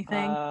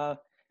 Anything?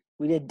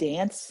 We did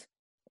dance.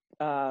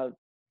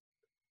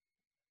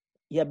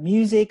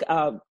 Music.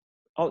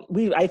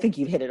 I think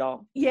you hit it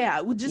all.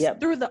 Yeah,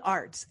 through the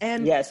arts.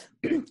 And yes.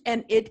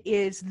 And it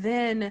is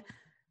then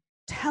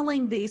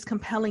telling these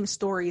compelling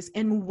stories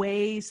in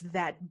ways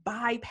that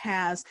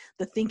bypass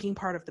the thinking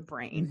part of the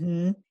brain.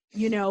 Mm-hmm.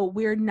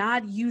 We're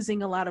not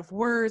using a lot of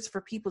words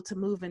for people to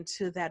move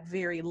into that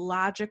very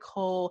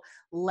logical,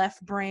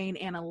 left brain,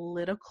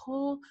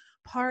 analytical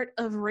part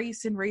of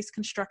race and race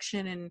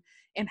construction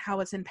and how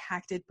it's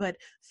impacted, but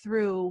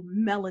through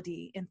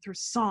melody and through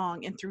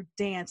song and through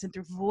dance and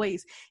through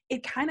voice,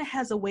 it kind of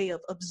has a way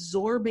of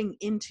absorbing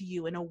into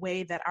you in a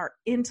way that our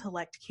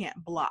intellect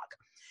can't block.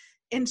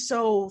 And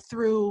so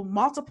through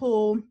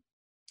multiple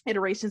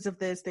iterations of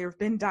this, there have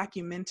been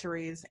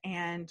documentaries,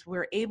 and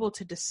we're able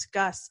to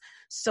discuss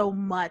so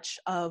much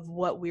of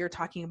what we're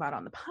talking about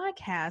on the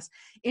podcast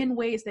in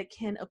ways that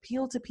can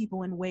appeal to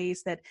people in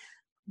ways that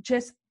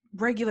just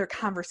regular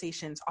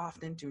conversations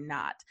often do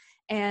not.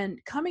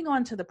 And coming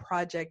onto the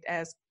project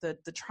as the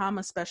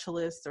trauma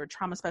specialist or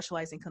trauma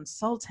specializing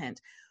consultant,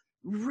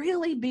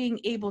 really being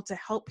able to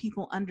help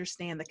people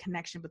understand the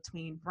connection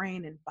between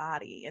brain and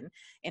body,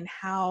 and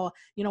how,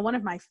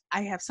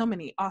 I have so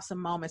many awesome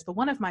moments, but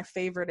one of my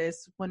favorite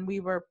is when we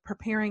were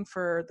preparing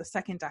for the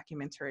second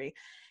documentary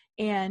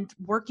and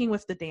working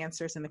with the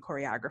dancers and the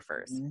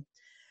choreographers. Mm-hmm.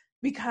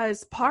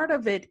 Because part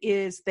of it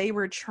is they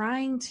were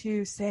trying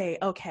to say,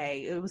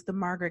 okay, it was the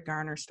Margaret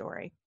Garner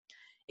story.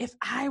 If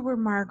I were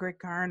Margaret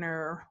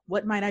Garner,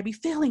 what might I be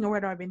feeling, or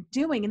what have I been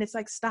doing? And it's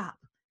like, stop.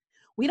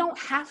 We don't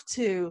have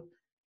to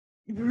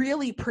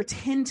really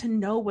pretend to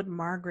know what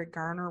Margaret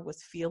Garner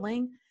was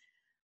feeling.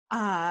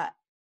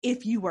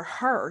 If you were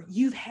her,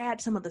 you've had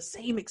some of the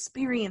same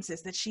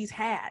experiences that she's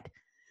had.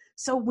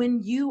 So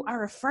when you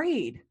are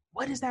afraid,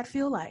 what does that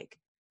feel like?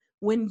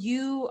 When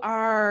you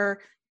are,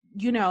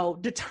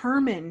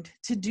 determined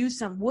to do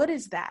what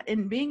is that?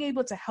 And being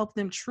able to help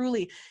them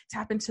truly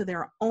tap into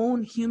their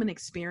own human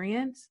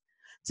experience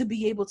to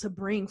be able to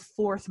bring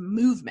forth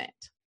movement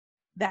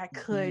that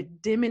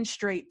could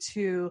demonstrate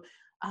to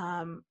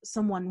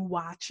someone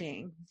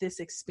watching this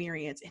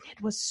experience. And it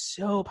was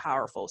so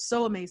powerful,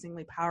 so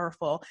amazingly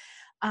powerful.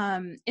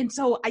 And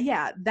so,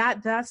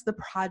 that's the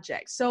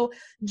project. So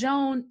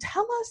Joan,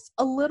 tell us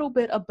a little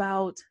bit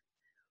about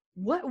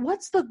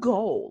what's the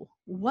goal?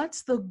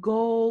 What's the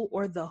goal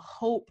or the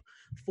hope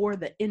for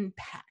the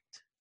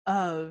impact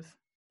of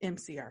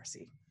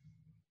MCRC?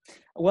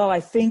 Well, I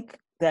think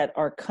that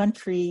our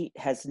country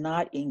has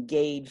not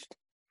engaged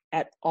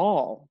at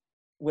all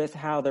with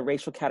how the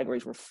racial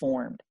categories were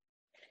formed.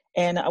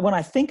 And when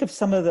I think of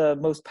some of the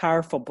most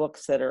powerful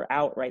books that are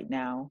out right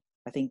now,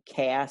 I think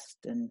Caste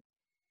and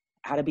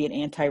How to Be an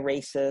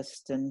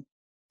Anti-Racist, and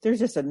there's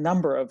just a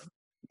number of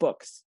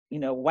books,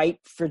 White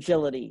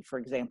Fragility, for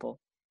example.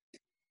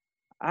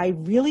 I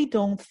really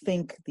don't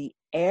think the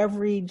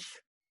average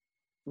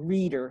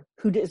reader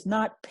who is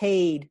not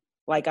paid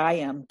like I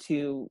am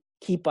to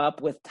keep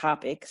up with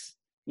topics,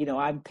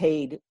 I'm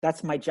paid,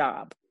 that's my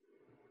job.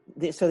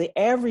 So the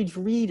average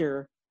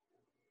reader,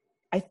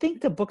 I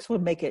think the books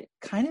would make it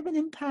kind of an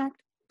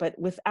impact, but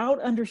without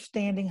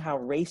understanding how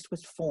race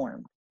was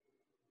formed,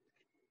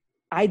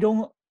 I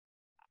don't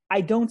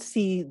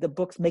see the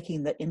books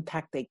making the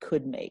impact they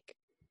could make.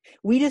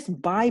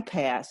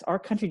 Our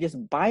country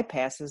just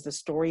bypasses the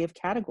story of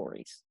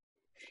categories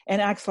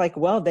and acts like,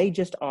 well, they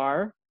just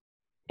are,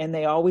 and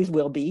they always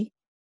will be,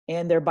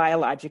 and they're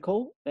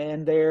biological,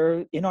 and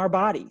they're in our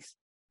bodies.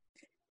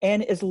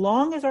 And as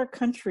long as our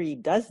country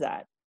does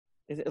that,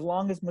 as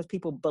long as most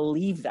people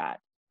believe that,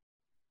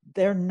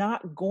 they're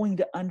not going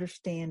to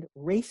understand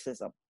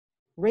racism.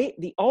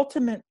 The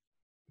ultimate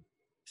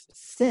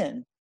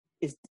sin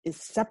is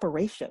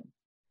separation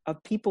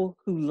of people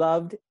who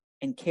loved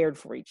and cared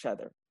for each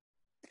other.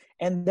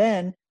 And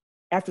then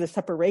after the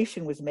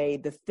separation was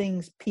made, the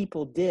things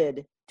people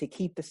did to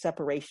keep the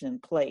separation in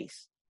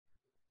place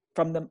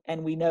from them,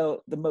 and we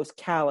know the most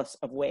callous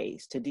of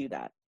ways to do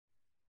that.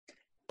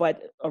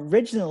 But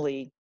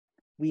originally,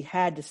 we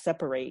had to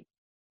separate.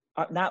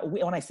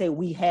 When I say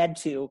we had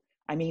to,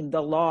 I mean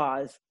the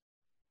laws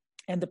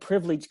and the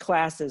privileged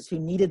classes who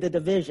needed the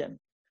division,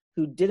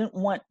 who didn't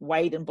want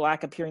white and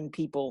black appearing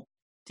people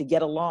to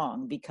get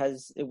along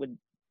because it would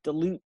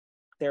dilute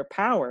their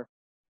power.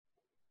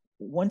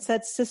 Once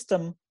that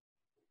system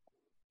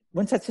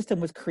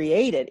was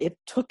created, it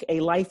took a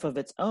life of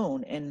its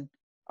own, and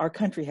our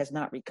country has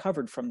not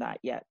recovered from that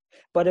yet.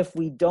 But if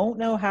we don't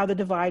know how the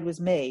divide was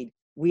made,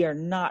 we are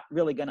not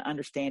really going to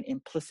understand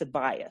implicit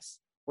bias.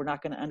 We're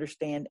not going to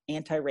understand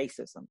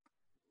anti-racism.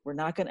 We're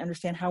not going to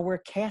understand how we're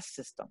a caste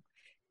system.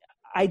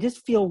 I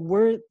just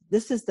feel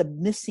this is the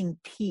missing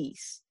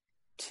piece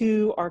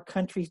to our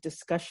country's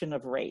discussion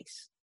of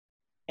race.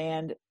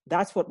 And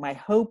that's what my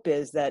hope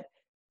is, that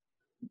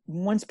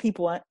once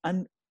people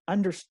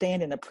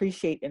understand and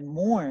appreciate and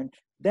mourn,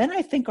 then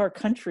I think our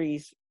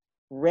country's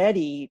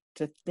ready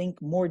to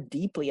think more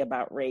deeply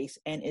about race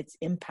and its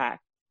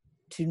impact,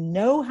 to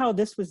know how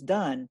this was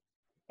done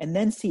and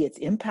then see its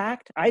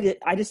impact. I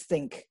just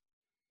think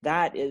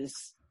that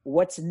is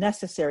what's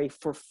necessary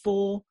for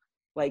full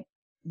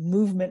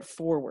movement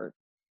forward.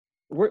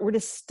 We're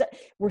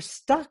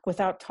stuck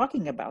without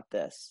talking about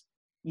this,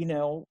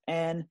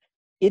 and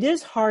it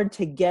is hard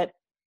to get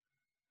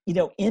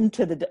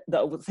into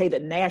the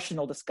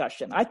national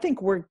discussion. I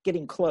think we're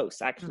getting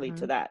close actually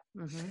to that.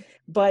 Mm-hmm.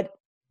 But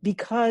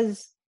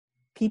because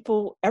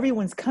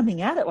everyone's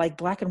coming at it like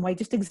black and white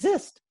just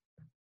exist.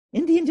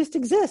 Indian just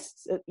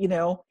exists,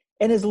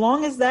 and as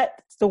long as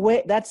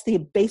that's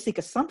the basic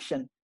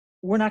assumption,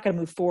 we're not going to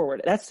move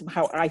forward. That's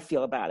how I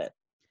feel about it.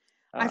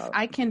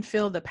 I can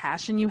feel the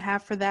passion you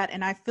have for that.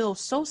 And I feel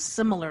so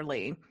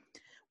similarly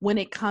when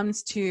it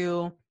comes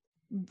to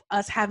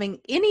us having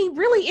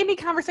any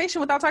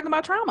conversation without talking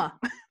about trauma.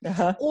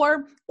 Uh-huh.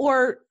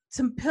 or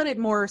to put it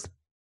more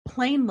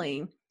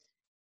plainly,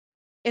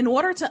 in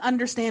order to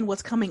understand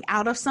what's coming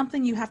out of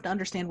something, you have to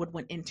understand what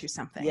went into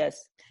something.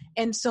 Yes.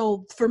 And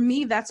so for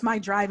me, that's my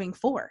driving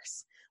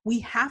force. We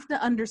have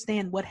to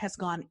understand what has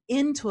gone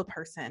into a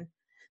person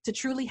to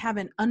truly have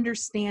an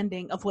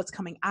understanding of what's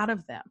coming out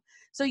of them.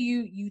 So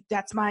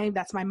that's my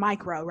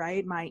micro,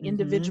 right? My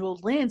individual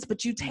lens,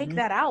 but you take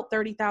that out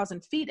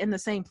 30,000 feet and the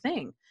same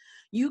thing.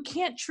 You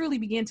can't truly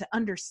begin to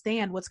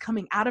understand what's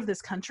coming out of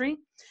this country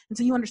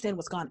until you understand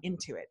what's gone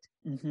into it.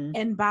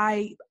 And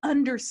by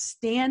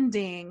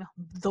understanding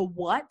the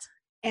what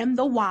and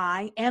the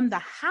why and the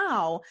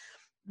how,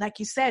 like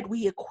you said,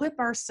 we equip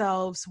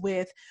ourselves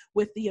with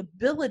the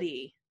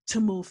ability to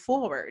move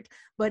forward.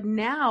 But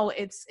now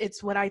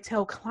it's what I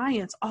tell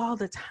clients all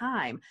the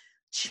time.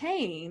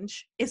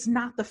 Change is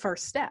not the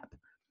first step.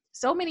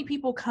 So many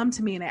people come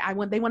to me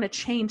and they want to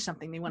change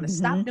something. They want to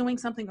stop doing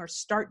something or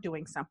start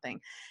doing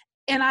something.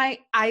 And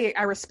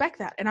I respect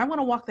that. And I want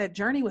to walk that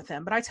journey with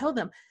them. But I tell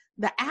them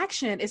the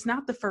action is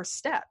not the first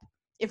step.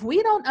 If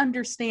we don't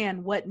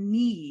understand what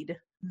need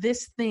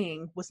this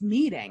thing was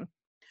meeting,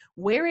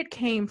 where it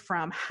came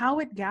from, how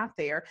it got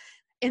there,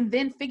 and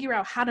then figure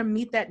out how to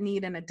meet that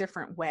need in a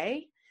different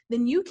way,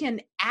 then you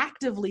can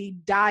actively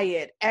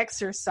diet,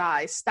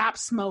 exercise, stop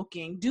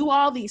smoking, do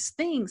all these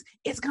things.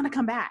 It's going to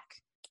come back.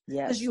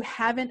 Yes. Because you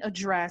haven't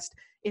addressed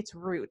its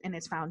root and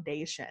its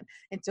foundation.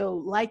 And so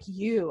like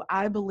you,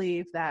 I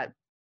believe that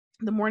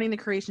the Mourning the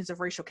Creations of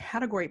Racial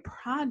Category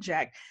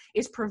project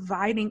is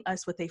providing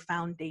us with a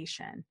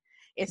foundation.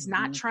 It's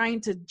not trying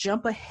to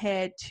jump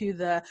ahead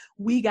to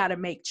we got to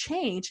make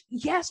change.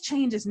 Yes,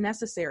 change is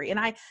necessary. And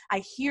I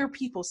hear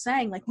people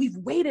saying like, we've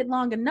waited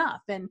long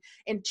enough and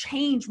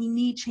change, we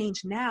need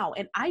change now.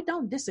 And I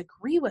don't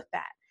disagree with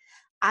that.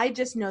 I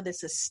just know that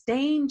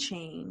sustained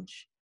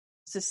change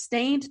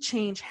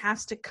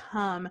has to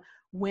come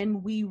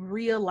when we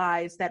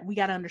realize that we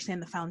got to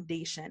understand the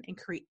foundation and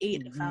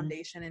create a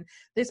foundation. And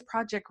this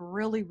project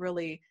really,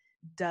 really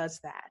does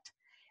that.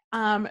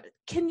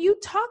 Can you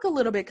talk a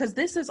little bit, because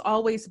this has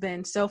always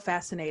been so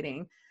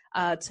fascinating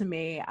to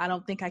me. I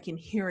don't think I can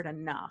hear it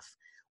enough.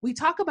 We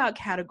talk about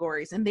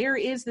categories and there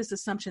is this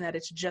assumption that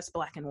it's just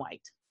black and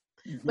white.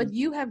 But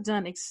you have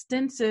done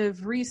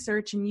extensive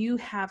research and you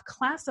have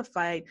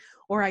classified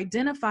or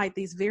identified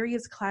these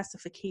various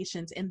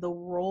classifications and the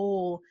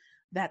role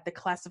that the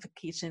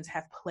classifications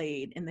have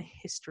played in the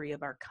history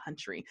of our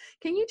country.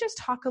 Can you just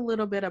talk a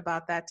little bit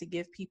about that to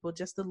give people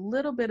just a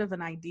little bit of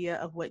an idea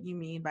of what you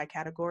mean by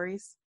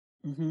categories?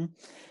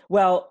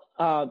 Well,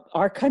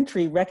 our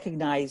country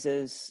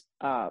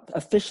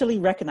officially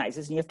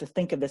recognizes, and you have to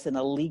think of this in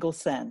a legal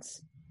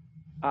sense,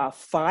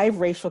 5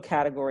 racial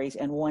categories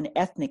and 1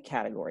 ethnic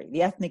category.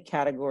 The ethnic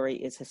category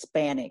is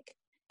Hispanic.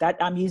 That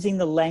I'm using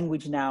the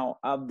language now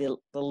of the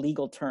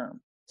legal term.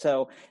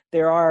 So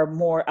there are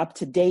more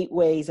up-to-date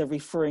ways of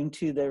referring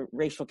to the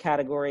racial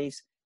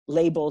categories,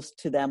 labels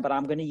to them, but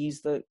I'm going to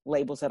use the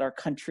labels that our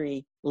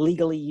country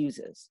legally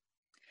uses.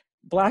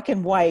 Black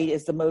and white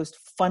is the most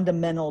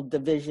fundamental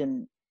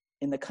division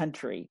in the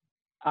country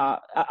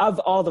of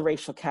all the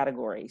racial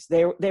categories.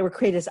 They were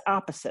created as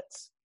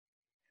opposites.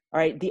 All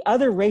right, the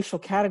other racial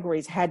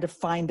categories had to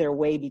find their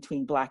way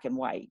between black and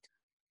white,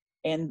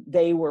 and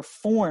they were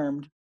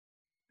formed,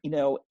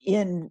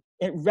 in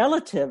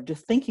relative to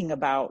thinking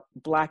about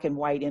black and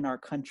white in our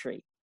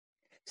country.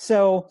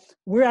 So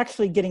we're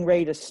actually getting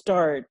ready to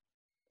start.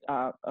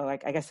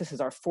 I guess this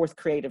is our 4th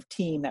creative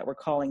team that we're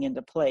calling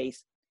into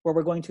place, where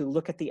we're going to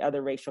look at the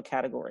other racial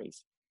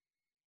categories,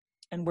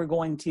 and we're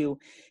going to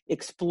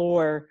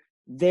explore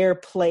their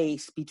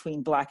place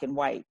between black and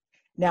white.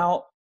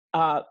 Now,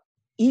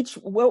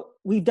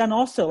 we've done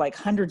also like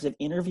hundreds of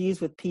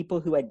interviews with people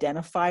who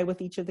identify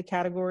with each of the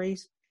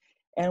categories.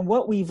 And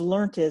what we've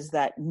learned is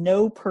that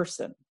no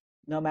person,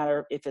 no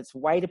matter if it's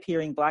white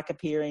appearing, black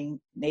appearing,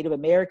 Native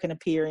American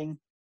appearing,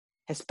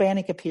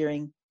 Hispanic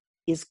appearing,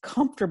 is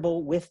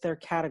comfortable with their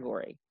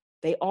category.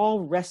 They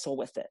all wrestle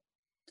with it.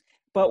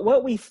 But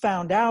what we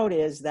found out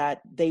is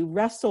that they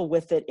wrestle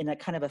with it in a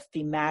kind of a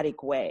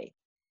thematic way.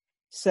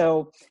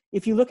 So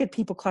if you look at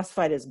people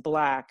classified as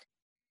black,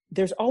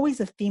 there's always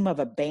a theme of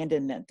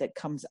abandonment that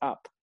comes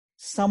up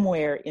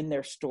somewhere in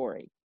their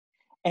story.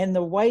 And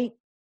the white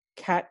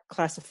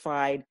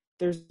classified,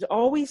 there's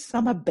always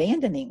some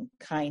abandoning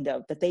kind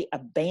of, that they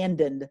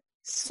abandoned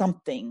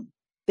something.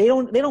 They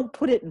don't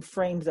put it in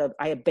frames of,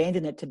 I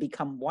abandoned it to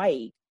become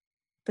white,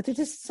 but there's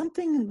just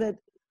something that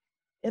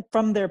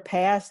from their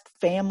past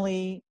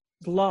family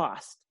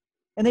lost,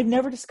 and they've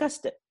never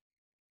discussed it.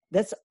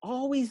 That's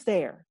always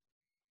there.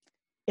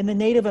 In the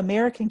Native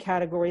American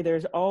category,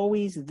 there's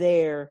always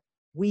there,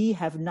 we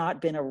have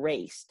not been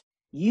erased.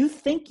 You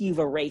think you've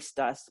erased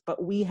us,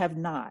 but we have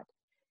not.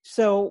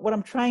 So what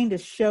I'm trying to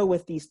show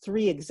with these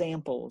 3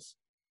 examples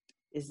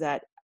is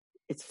that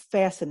it's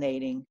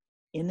fascinating.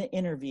 In the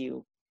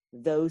interview,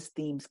 those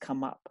themes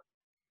come up.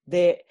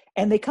 They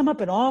come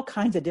up in all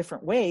kinds of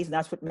different ways, and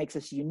that's what makes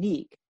us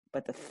unique,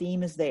 but the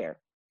theme is there.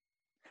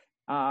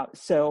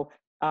 So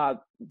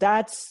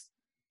that's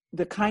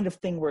the kind of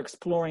thing we're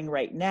exploring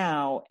right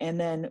now. And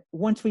then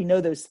once we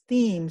know those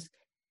themes,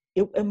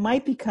 it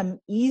might become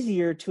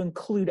easier to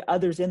include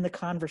others in the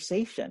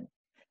conversation.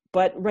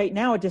 But right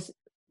now,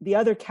 the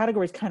other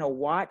categories kind of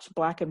watch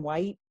black and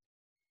white,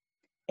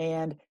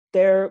 and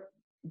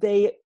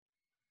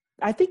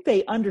I think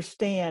they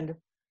understand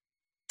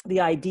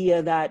the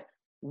idea that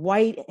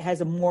white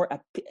has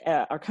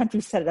our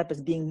country set it up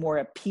as being more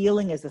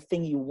appealing as the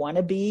thing you want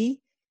to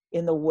be,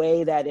 in the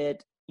way that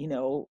it,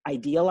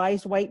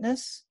 idealized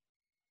whiteness.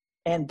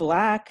 And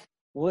black,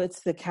 well,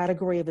 it's the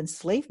category of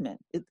enslavement.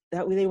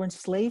 That way they were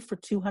enslaved for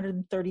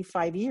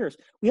 235 years.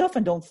 We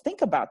often don't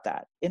think about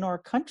that in our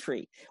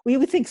country. We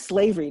would think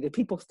slavery, that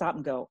people stop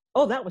and go,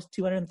 oh, that was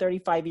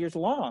 235 years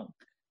long,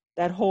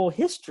 that whole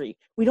history.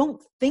 We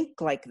don't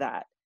think like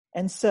that.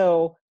 And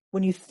so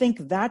when you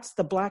think that's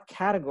the black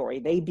category,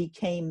 they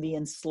became the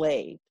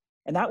enslaved.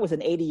 And that was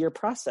an 80-year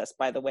process,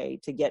 by the way,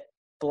 to get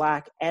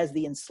black as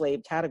the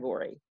enslaved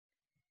category.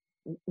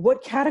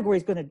 What category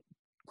is going to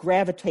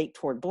gravitate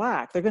toward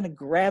black? They're going to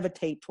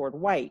gravitate toward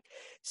white.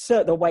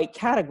 So the white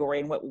category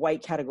and what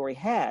white category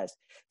has.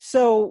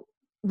 So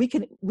we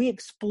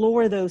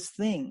explore those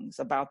things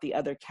about the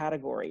other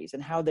categories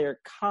and how they're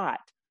caught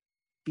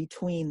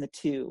between the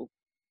two.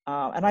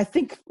 And I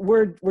think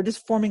we're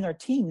just forming our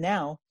team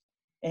now.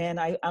 And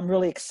I'm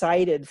really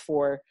excited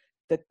for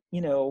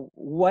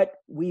what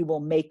we will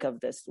make of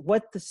this,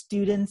 what the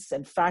students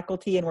and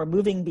faculty, and we're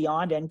moving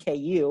beyond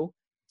NKU,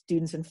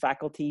 students and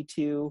faculty,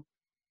 to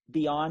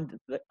beyond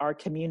our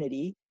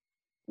community.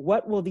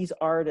 What will these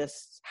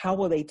artists, how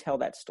will they tell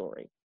that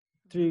story?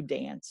 Through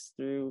dance,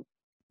 through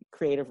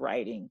creative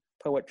writing,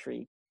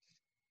 poetry.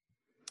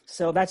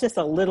 So that's just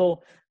a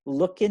little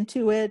look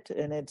into it.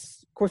 And of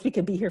course, we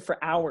could be here for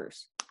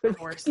hours. Of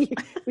course. We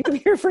could be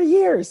here for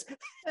years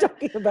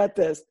talking about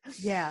this.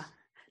 Yeah,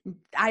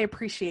 I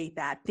appreciate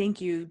that.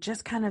 Thank you.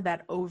 Just kind of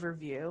that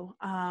overview.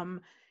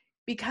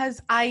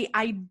 Because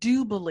I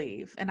do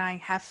believe, and I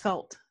have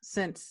felt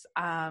since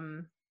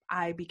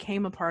I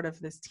became a part of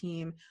this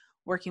team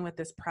working with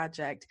this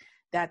project,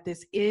 that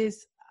this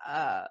is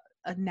a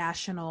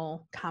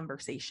national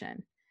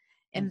conversation,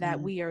 and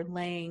that we are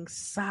laying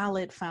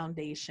solid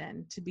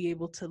foundation to be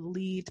able to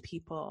lead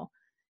people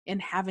in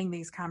having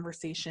these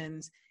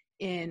conversations,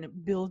 in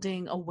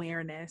building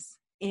awareness,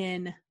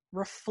 in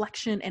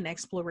reflection and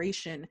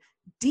exploration,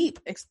 deep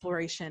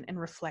exploration and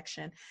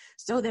reflection,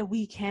 so that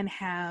we can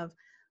have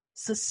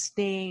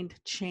sustained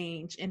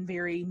change in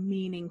very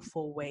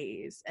meaningful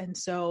ways. And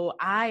so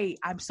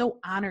I'm so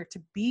honored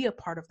to be a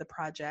part of the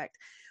project.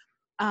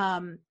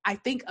 I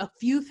think a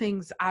few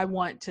things I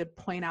want to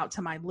point out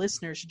to my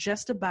listeners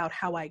just about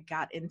how I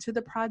got into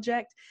the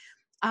project,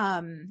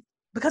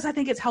 because I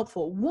think it's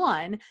helpful.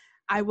 One,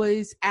 I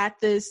was at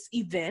this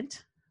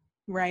event,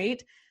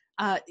 right?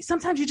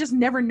 Sometimes you just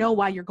never know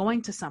why you're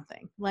going to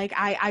something. Like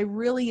I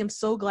really am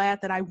so glad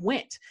that I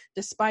went,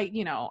 despite,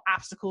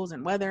 obstacles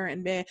and weather,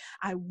 and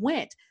I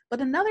went.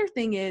 But another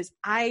thing is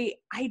I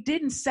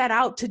didn't set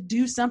out to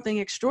do something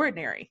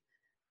extraordinary.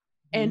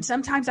 And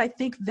sometimes I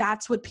think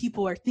that's what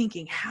people are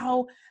thinking.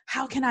 How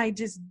can I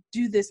just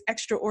do this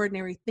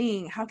extraordinary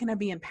thing? How can I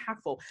be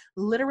impactful?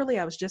 Literally,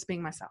 I was just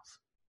being myself.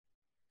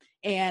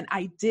 And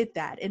I did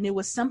that. And it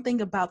was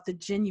something about the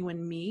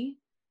genuine me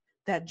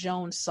that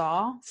Joan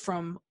saw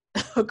from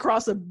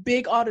across a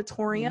big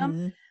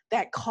auditorium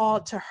that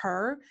called to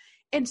her.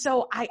 And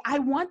so I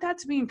want that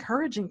to be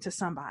encouraging to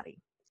somebody.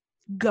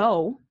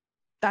 Go.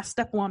 That's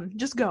step one.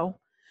 Just go.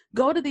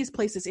 Go to these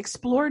places,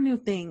 explore new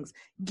things,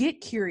 get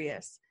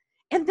curious,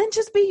 and then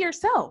just be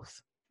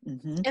yourself.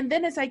 And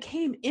then as I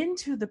came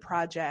into the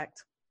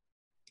project,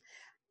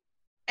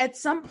 at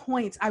some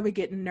points I would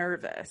get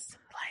nervous.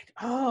 Like,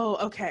 oh,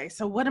 okay,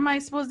 so what am I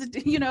supposed to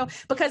do?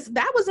 Because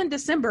that was in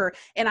December,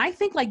 and I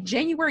think like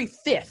January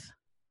 5th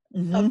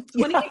of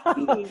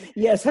 2018,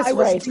 yes, that's I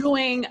was right.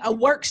 doing a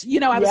work,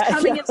 I was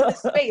coming into the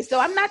space. So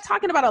I'm not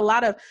talking about a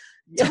lot of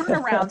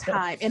turnaround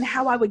time, and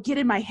how I would get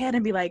in my head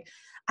and be like,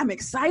 I'm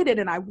excited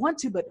and I want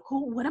to, but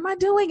what am I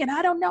doing? And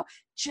I don't know.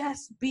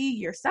 Just be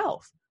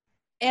yourself.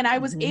 And I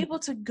was able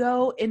to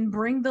go and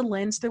bring the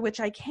lens through which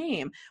I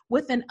came,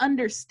 with an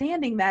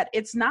understanding that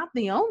it's not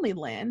the only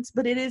lens,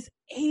 but it is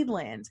a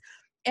lens.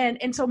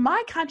 And so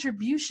my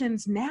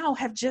contributions now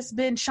have just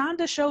been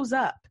Shonda shows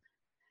up.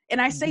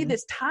 And I say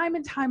this time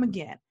and time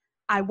again.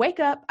 I wake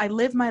up, I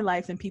live my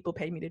life, and people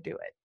pay me to do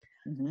it.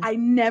 I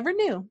never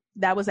knew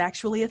that was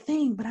actually a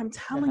thing, but I'm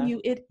telling you,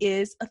 it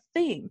is a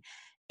thing.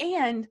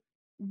 And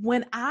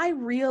when I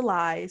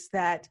realized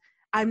that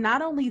I'm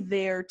not only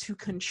there to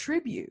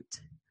contribute,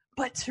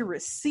 but to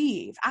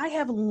receive, I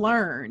have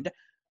learned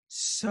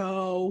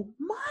so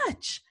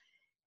much.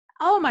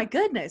 Oh my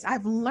goodness.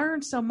 I've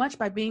learned so much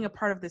by being a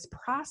part of this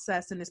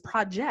process and this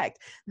project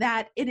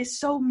that it is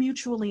so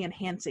mutually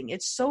enhancing.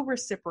 It's so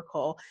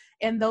reciprocal.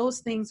 And those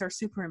things are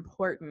super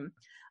important.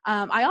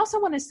 I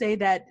also want to say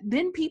that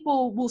then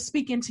people will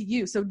speak into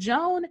you. So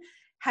Joan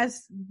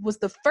was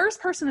the first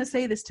person to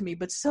say this to me,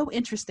 but so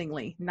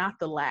interestingly, not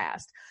the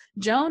last.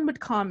 Joan would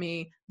call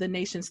me the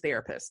nation's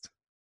therapist.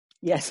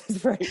 Yes,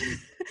 that's right.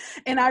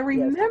 And I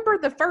remember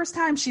the first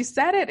time she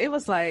said it, it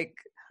was like,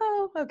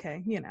 oh,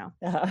 okay,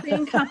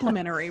 being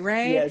complimentary,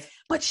 right? Yes.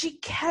 But she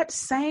kept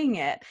saying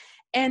it.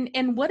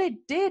 And what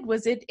it did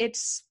was it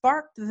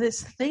sparked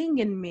this thing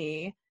in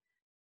me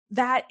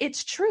that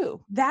it's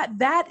true, that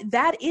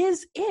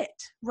is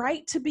it,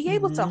 right? To be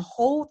able to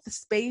hold the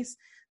space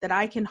that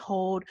I can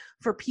hold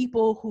for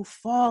people who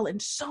fall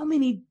in so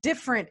many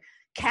different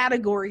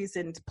categories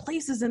and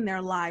places in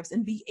their lives,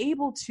 and be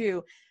able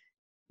to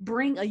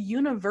bring a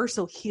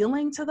universal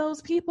healing to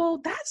those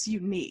people, that's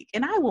unique.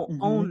 And I will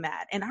own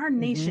that. And our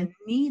nation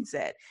needs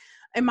it.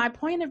 And my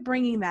point of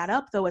bringing that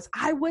up, though, is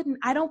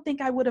I don't think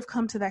I would have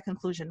come to that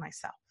conclusion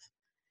myself.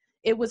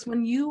 It was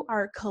when you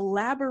are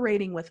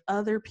collaborating with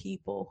other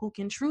people who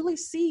can truly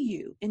see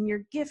you and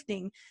your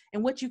gifting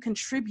and what you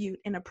contribute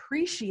and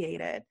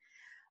appreciate it.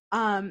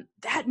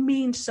 That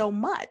means so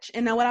much.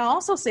 And now what I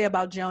also say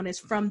about Joan is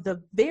from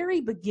the very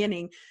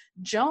beginning,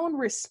 Joan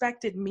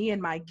respected me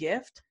and my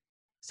gift.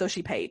 So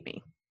she paid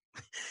me.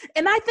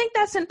 And I think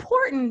that's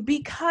important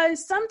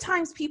because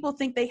sometimes people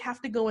think they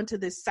have to go into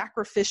this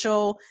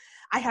sacrificial,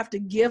 I have to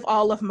give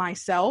all of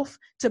myself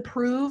to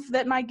prove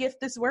that my gift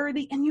is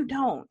worthy. And you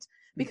don't,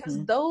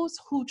 because those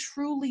who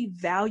truly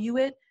value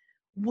it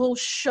will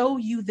show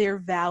you their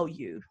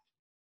value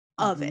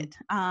of it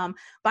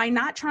by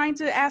not trying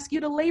to ask you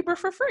to labor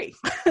for free.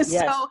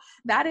 So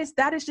that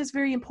is just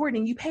very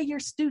important. You pay your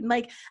student,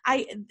 like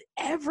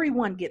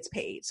everyone gets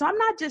paid. So I'm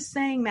not just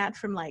saying that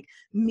from like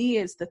me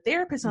as the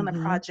therapist on the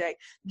project.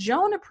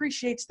 Joan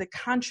appreciates the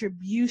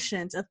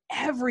contributions of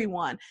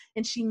everyone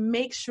and she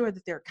makes sure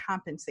that they're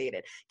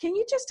compensated. Can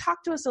you just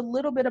talk to us a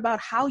little bit about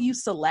how you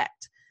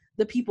select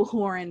the people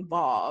who are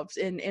involved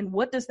and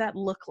what does that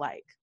look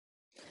like?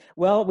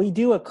 Well, we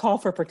do a call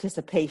for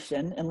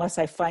participation unless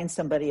I find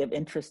somebody of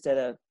interest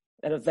at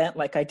an event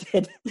like I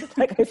did,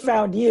 like I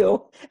found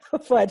you.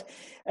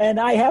 And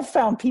I have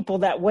found people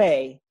that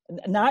way.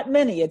 Not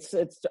many. It's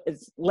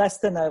less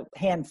than a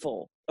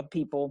handful of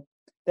people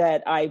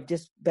that I've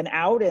just been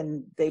out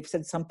and they've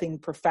said something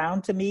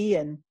profound to me,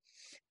 and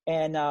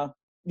then the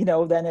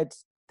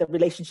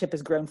relationship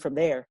has grown from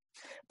there.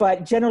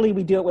 But generally,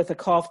 we do it with a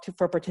call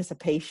for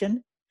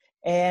participation.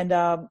 And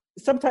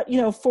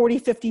sometimes, 40,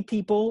 50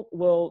 people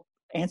will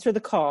answer the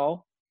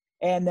call,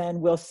 and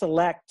then we'll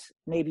select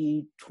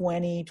maybe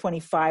 20,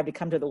 25 to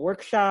come to the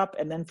workshop.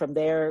 And then from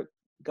there,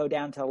 go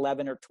down to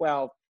 11 or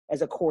 12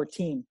 as a core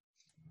team.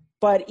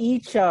 But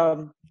each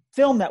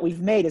film that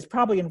we've made has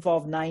probably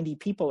involved 90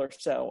 people or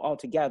so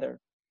altogether.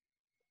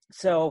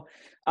 So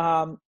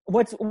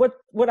what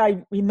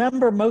I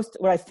remember most,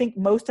 what I think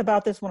most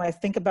about this when I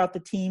think about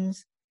the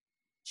teams,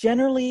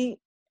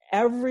 generally,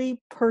 every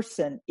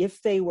person,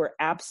 if they were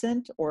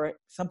absent or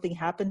something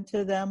happened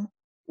to them,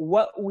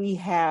 what we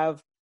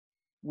have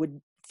would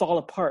fall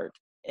apart.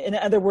 In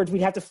other words,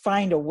 we'd have to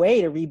find a way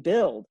to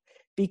rebuild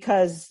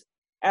because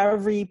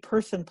every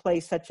person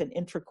plays such an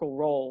integral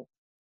role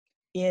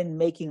in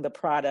making the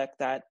product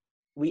that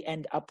we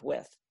end up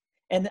with.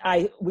 And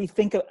I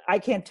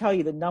can't tell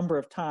you the number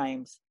of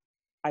times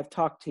I've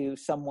talked to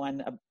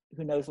someone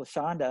who knows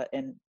LaShonda,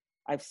 and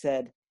I've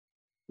said,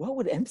 what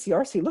would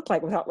MCRC look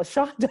like without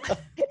LaShonda?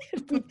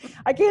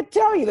 I can't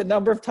tell you the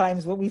number of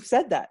times when we've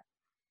said that.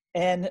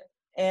 And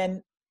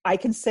I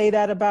can say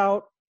that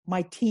about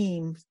my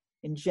team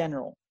in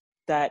general,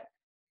 that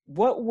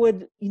what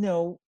would,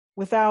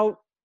 without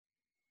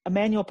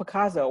Emmanuel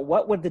Picasso,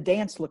 what would the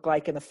dance look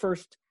like in the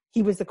first,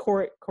 he was the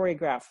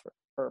choreographer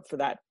for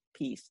that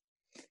piece.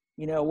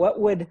 What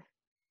would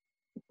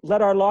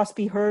Let Our Loss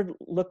Be Heard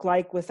look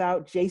like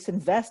without Jason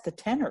Vest, the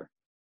tenor,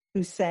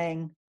 who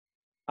sang,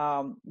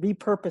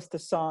 repurposed the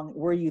song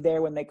 "Were You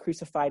There When They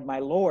Crucified My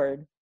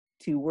Lord"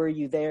 to "Were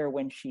You There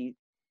When She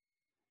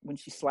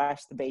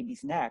Slashed the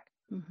Baby's Neck."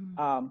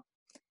 What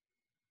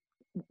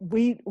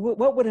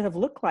would it have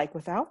looked like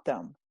without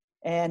them?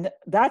 And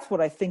that's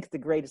what I think the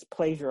greatest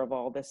pleasure of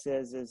all this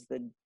is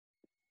the,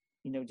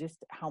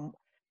 just how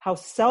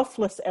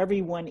selfless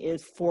everyone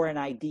is for an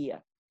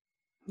idea.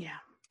 Yeah.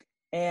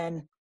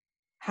 And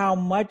how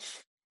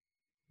much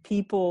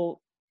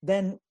people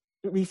then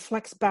it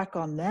reflects back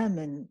on them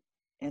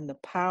and the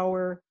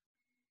power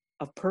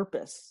of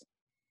purpose,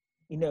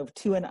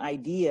 to an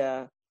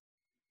idea.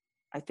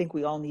 I think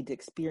we all need to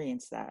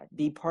experience that,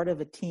 be part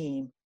of a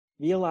team,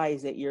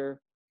 realize that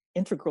you're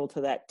integral to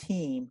that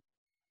team,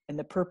 and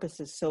the purpose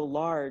is so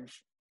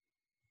large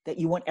that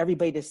you want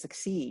everybody to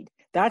succeed.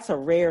 That's a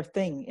rare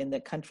thing in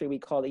the country we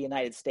call the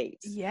United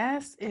States.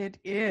 Yes, it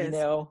is.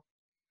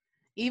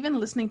 Even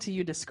listening to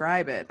you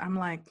describe it, I'm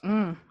like,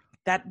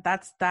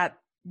 that's that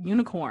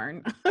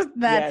unicorn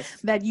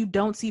that you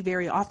don't see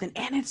very often.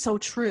 And it's so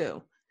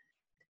true.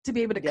 to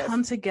be able to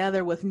come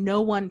together with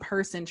no one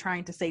person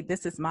trying to say,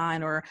 this is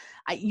mine, or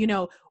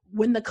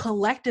when the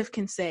collective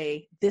can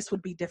say, this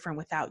would be different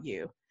without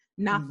you,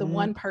 not the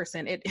one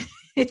person.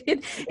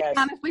 It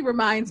honestly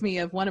reminds me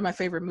of one of my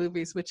favorite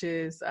movies, which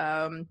is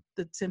The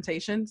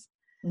Temptations.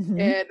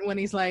 And when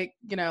he's like,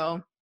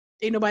 ain't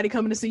nobody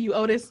coming to see you,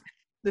 Otis.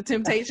 The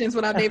Temptations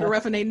without David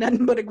Ruffin ain't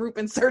nothing but a group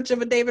in search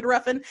of a David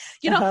Ruffin.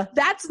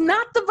 That's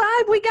not the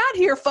vibe we got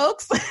here,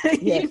 folks.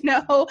 Yes.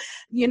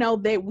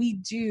 That we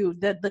do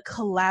the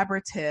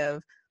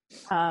collaborative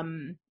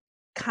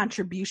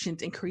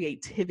contributions and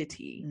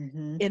creativity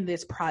in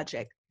this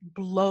project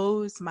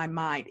blows my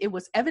mind. It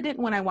was evident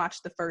when I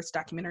watched the first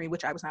documentary,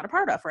 which I was not a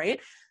part of, right?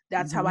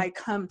 That's how I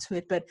come to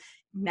it. But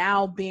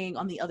now being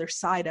on the other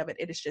side of it,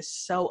 it is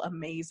just so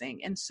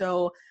amazing. And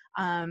so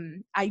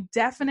I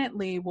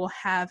definitely will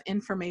have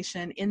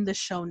information in the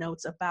show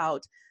notes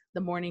about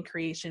the Morning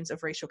Creations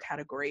of Racial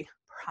Category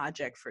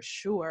project for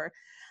sure.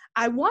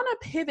 I want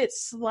to pivot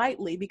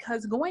slightly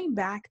because going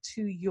back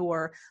to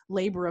your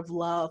labor of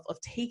love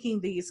of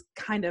taking these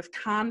kind of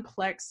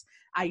complex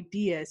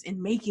ideas and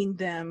making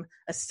them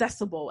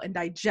accessible and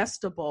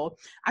digestible,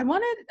 I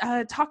want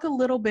to talk a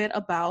little bit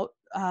about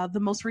the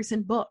most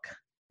recent book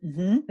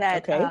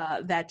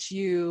that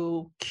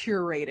you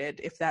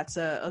curated, if that's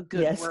a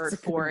good word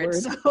for it.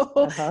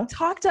 So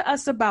talk to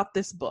us about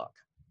this book.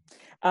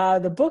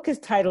 The book is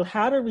titled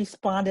How to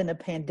Respond in a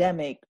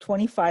Pandemic,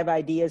 25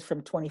 Ideas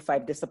from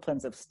 25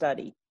 Disciplines of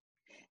Study.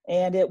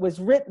 And it was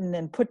written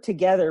and put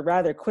together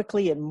rather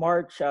quickly in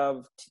March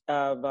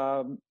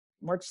 16th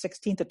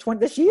of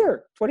this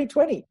year,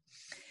 2020.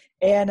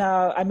 And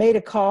I made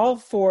a call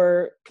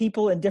for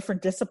people in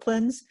different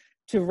disciplines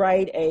to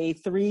write a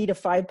 3 to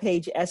 5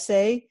 page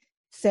essay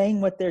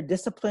saying what their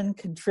discipline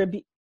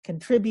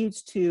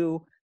contributes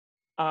to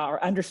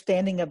our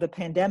understanding of the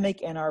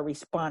pandemic and our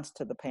response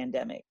to the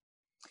pandemic.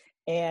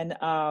 And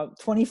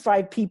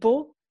 25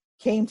 people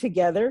came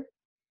together,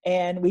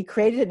 and we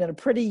created it in a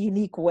pretty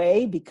unique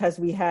way because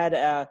we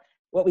had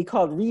what we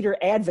called reader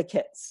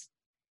advocates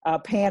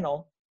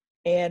panel,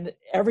 and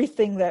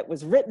everything that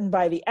was written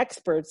by the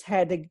experts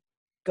had to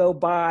go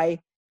by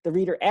the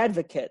reader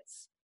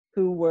advocates,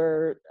 who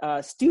were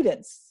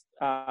students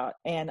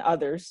and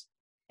others.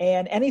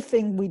 And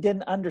anything we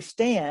didn't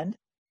understand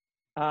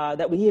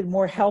that we needed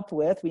more help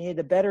with, we needed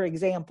a better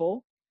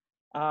example,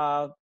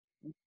 the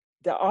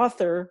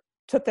author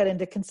took that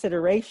into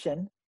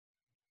consideration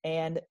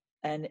and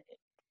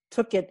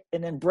took it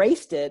and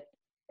embraced it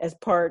as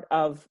part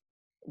of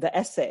the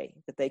essay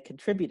that they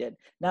contributed.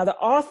 Now, the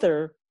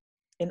author,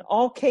 in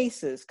all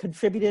cases,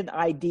 contributed an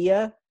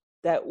idea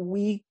that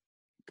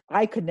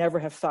I could never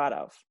have thought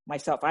of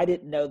myself. I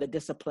didn't know the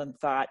discipline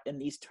thought in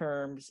these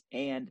terms,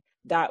 and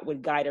that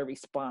would guide a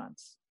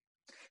response.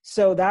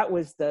 So that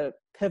was the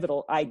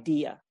pivotal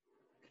idea.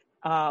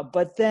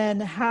 But then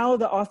how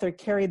the author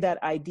carried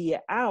that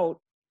idea out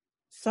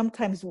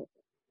sometimes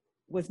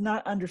was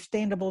not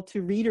understandable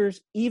to readers.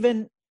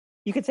 Even,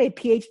 you could say,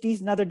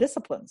 PhDs in other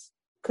disciplines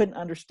couldn't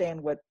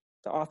understand what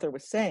the author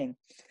was saying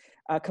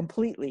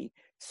completely.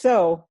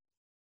 So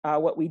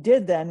what we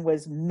did then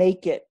was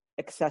make it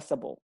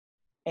accessible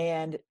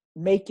and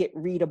make it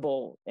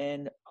readable,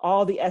 and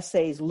all the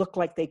essays look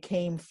like they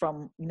came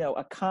from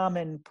a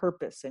common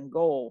purpose and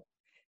goal.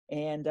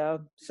 And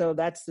so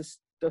that's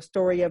the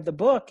story of the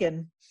book.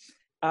 And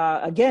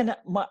again,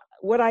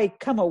 what I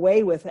come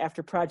away with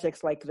after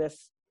projects like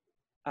this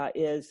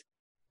is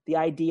the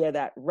idea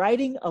that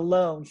writing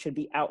alone should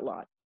be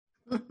outlawed.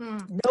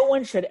 No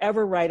one should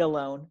ever write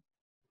alone,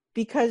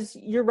 because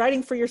you're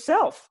writing for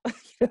yourself.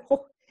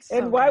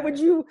 And why would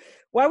you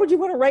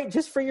want to write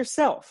just for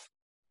yourself?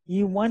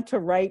 You want to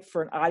write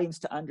for an audience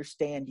to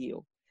understand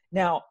you.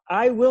 Now,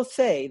 I will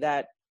say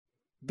that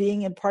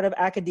being in part of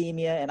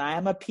academia, and I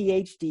am a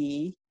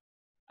PhD,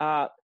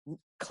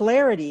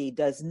 clarity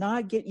does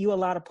not get you a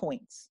lot of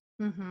points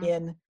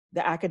in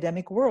the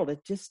academic world.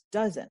 It just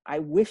doesn't. I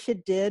wish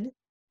it did.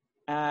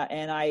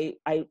 And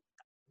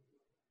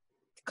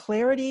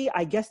clarity,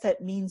 I guess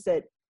that means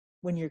that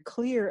when you're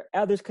clear,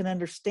 others can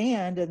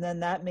understand, and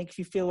then that makes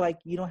you feel like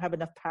you don't have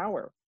enough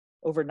power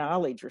over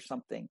knowledge or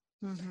something.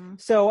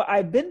 So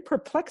I've been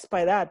perplexed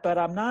by that, but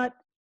I'm not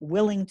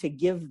willing to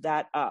give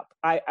that up.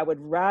 I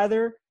would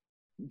rather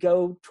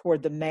go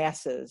toward the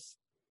masses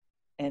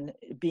and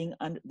being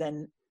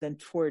than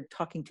toward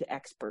talking to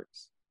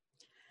experts.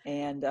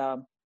 And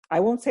I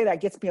won't say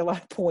that gets me a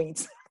lot of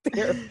points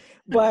there,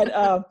 but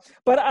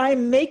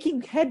I'm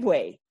making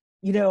headway.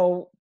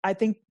 I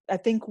think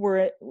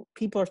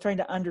people are starting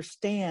to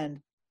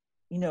understand,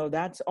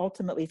 that's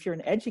ultimately, if you're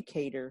an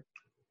educator,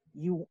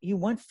 you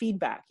want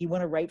feedback. You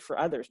want to write for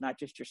others, not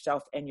just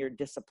yourself and your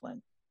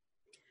discipline.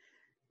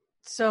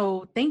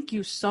 So thank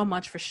you so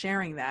much for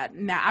sharing that.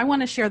 Now, I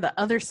want to share the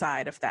other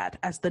side of that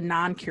as the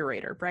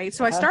non-curator, right?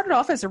 So I started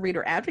off as a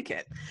reader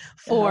advocate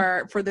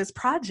for this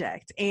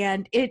project.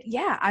 And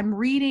I'm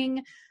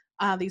reading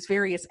these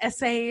various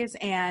essays,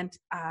 and,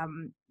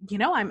 I'm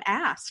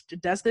asked,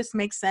 does this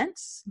make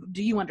sense?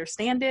 Do you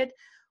understand it?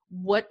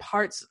 what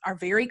parts are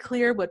very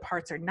clear, what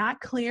parts are not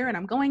clear. And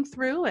I'm going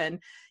through and,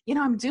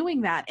 I'm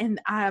doing that.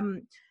 And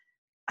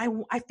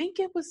I think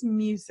it was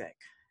music.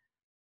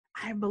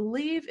 I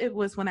believe it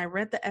was when I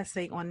read the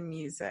essay on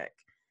music.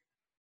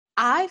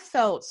 I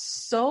felt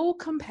so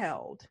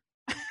compelled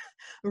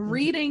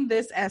reading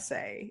this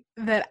essay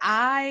that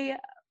I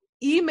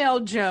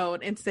emailed Joan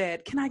and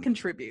said, can I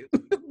contribute?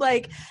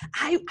 Like,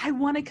 I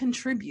want to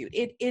contribute.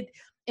 It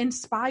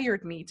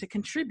inspired me to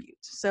contribute.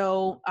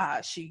 So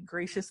she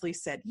graciously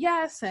said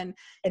yes. And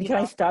can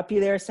I stop you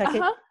there a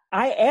second? Uh-huh.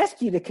 I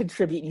asked you to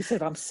contribute and you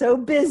said, I'm so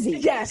busy.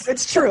 Yes,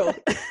 it's true.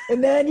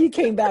 And then you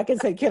came back and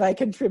said, can I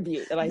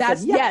contribute? And I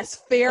said,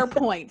 yes, fair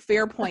point.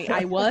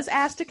 I was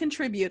asked to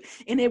contribute,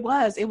 and it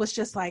was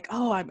just like,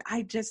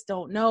 I just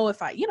don't know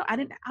if I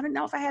didn't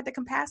know if I had the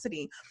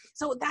capacity.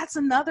 So that's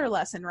another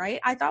lesson,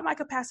 right? I thought my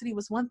capacity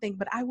was one thing,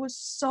 but I was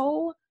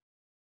so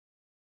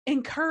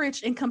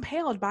encouraged and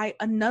compelled by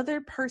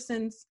another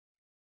person's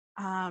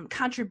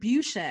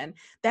contribution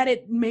that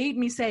it made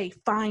me say,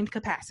 find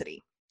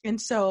capacity. And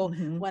so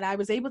when I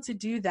was able to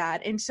do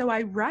that, and so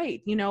I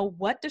write,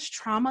 what does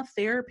trauma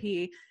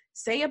therapy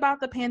say about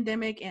the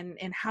pandemic and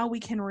how we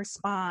can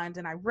respond?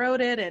 And I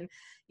wrote it, and,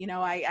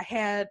 I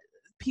had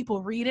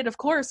people read it. Of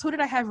course, who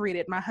did I have read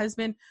it? My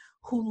husband,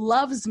 who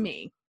loves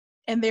me,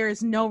 and there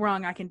is no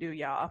wrong I can do,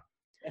 y'all.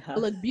 I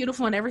look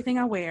beautiful in everything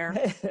I wear.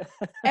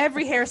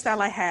 Every hairstyle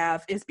I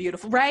have is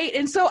beautiful, right?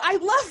 And so I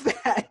love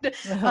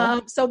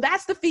that. So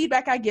that's the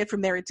feedback I get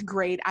from there. It's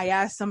great. I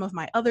asked some of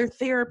my other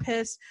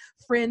therapist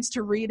friends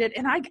to read it,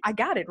 and I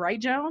got it, right,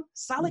 Joan?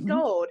 Solid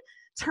gold.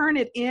 Turn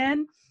it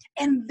in.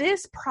 And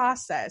this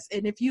process,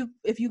 and if you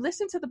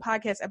listen to the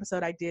podcast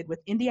episode I did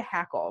with India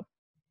Hackle,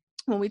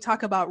 when we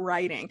talk about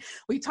writing,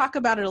 we talk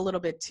about it a little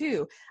bit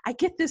too. I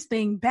get this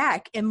thing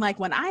back. And like,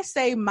 when I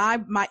say my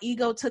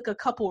ego took a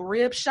couple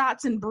rib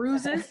shots and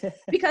bruises,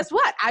 because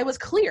what? I was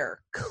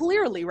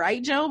clearly,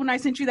 right, Joe? When I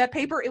sent you that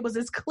paper, it was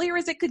as clear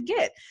as it could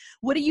get.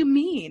 What do you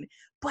mean?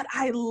 But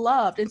I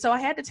loved. And so I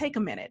had to take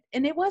a minute,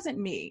 and it wasn't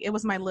me. It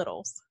was my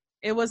littles.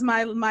 It was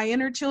my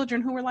inner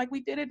children who were like,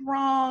 we did it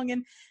wrong.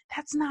 And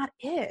that's not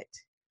it.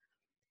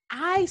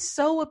 I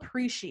so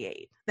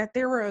appreciate that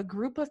there were a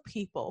group of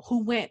people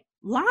who went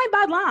line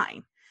by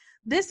line.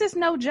 This is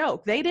no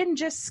joke. They didn't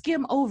just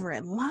skim over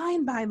it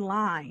line by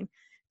line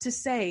to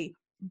say,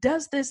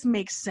 does this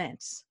make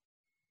sense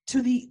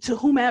to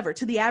whomever,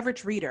 to the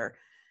average reader?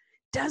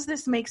 Does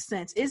this make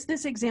sense? Is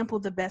this example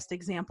the best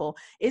example?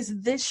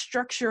 Is this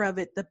structure of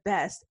it the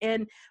best?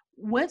 And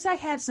once I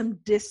had some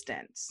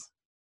distance,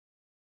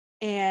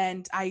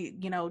 and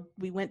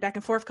we went back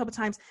and forth a couple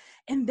times,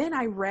 and then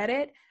I read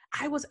it,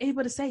 I was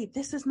able to say,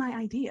 this is my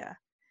idea.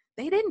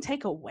 They didn't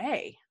take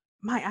away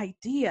my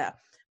idea,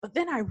 but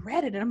then I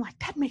read it and I'm like,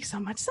 that makes so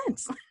much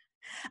sense.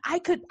 I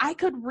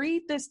could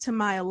read this to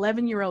my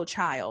 11-year-old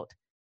child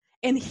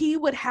and he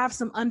would have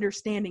some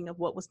understanding of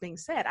what was being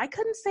said. I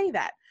couldn't say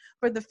that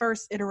for the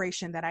first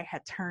iteration that I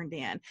had turned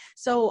in.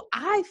 So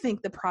I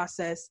think the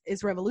process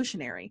is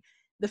revolutionary.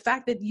 The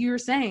fact that you're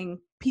saying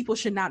people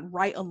should not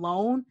write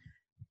alone,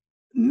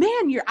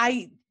 man,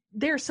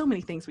 there are so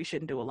many things we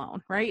shouldn't do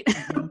alone, right?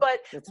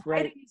 But that's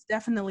right. Writing is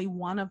definitely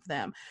one of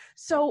them.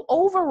 So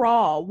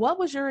overall, what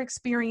was your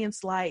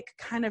experience like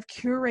kind of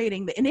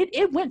curating and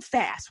it went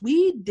fast.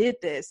 We did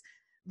this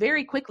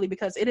very quickly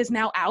because it is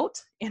now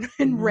out and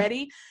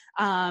ready.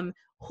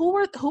 Who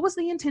was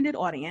the intended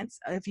audience?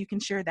 If you can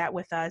share that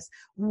with us,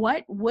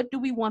 what do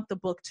we want the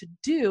book to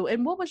do?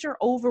 And what was your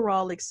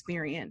overall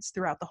experience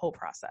throughout the whole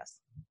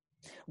process?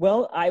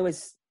 Well, I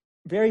was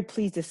very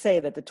pleased to say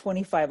that the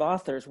 25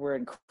 authors were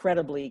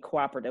incredibly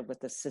cooperative with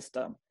the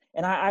system.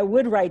 And I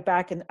would write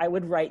back and I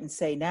would write and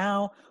say,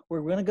 now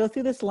we're going to go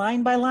through this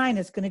line by line.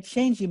 It's going to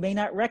change. You may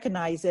not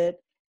recognize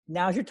it.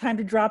 Now's your time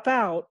to drop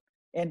out.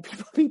 And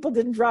people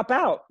didn't drop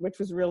out, which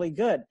was really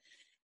good.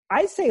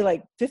 I'd say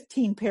like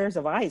 15 pairs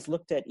of eyes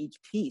looked at each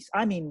piece.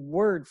 I mean,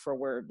 word for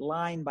word,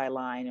 line by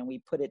line. And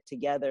we put it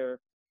together,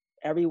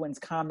 everyone's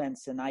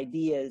comments and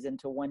ideas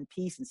into one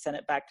piece and sent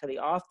it back to the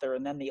author.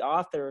 And then the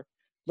author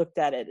looked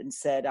at it and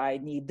said, I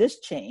need this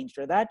changed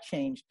or that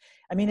changed.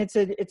 I mean, it's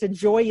a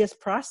joyous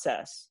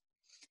process,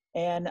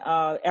 and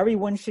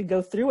everyone should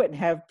go through it and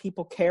have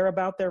people care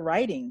about their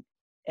writing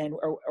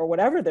or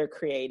whatever they're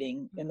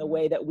creating in the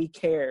way that we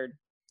cared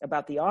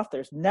about the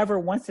authors. Never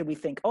once did we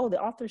think, oh,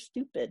 the author's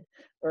stupid,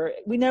 or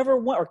we never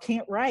want or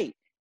can't write.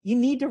 You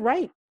need to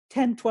write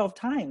 10, 12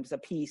 times a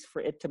piece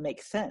for it to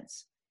make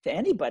sense to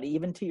anybody,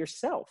 even to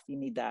yourself. You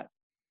need that.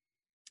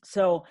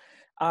 So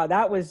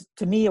that was,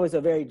 to me, it was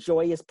a very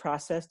joyous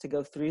process to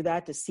go through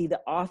that, to see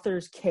the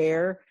authors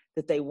care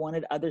that they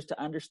wanted others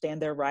to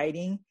understand their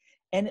writing.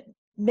 And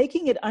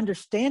making it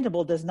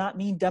understandable does not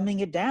mean dumbing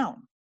it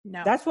down.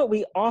 No. That's what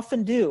we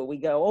often do. We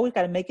go, oh, we've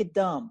got to make it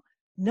dumb.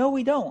 No,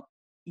 we don't.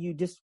 You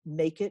just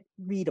make it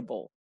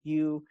readable.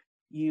 You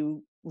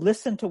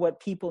listen to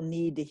what people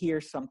need to hear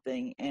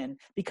something. And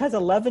because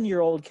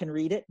 11-year-old can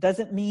read it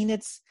doesn't mean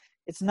it's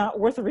not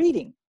worth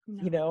reading,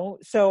 No. you know?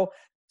 So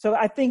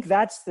I think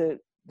that's the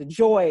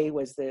joy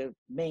was the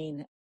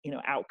main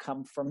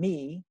outcome for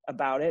me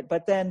about it.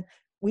 But then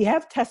we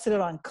have tested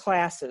it on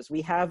classes.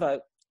 We have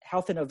a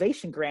health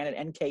innovation grant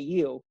at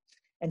NKU,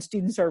 and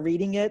students are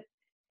reading it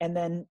and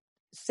then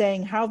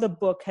saying how the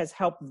book has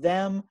helped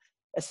them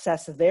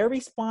assess their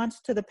response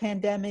to the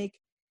pandemic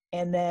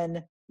and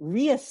then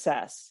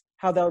reassess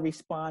how they'll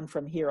respond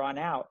from here on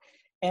out.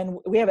 And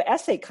we have an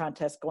essay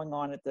contest going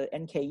on at the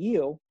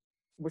NKU,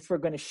 which we're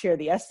going to share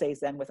the essays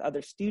then with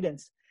other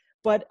students.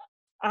 But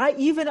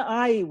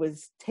I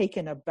was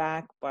taken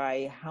aback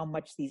by how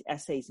much these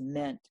essays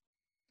meant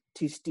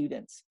to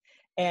students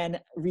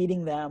and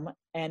reading them,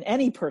 and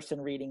any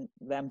person reading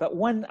them. But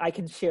one I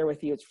can share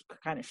with you, it's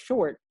kind of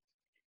short.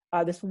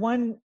 This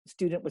one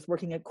student was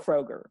working at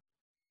Kroger,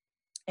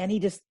 and he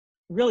just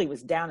really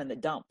was down in the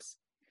dumps.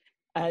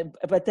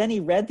 But then he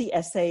read the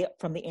essay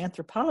from the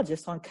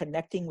anthropologist on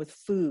connecting with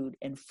food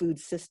and food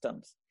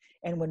systems,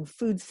 and when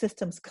food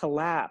systems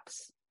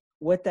collapse,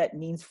 what that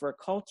means for a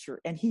culture.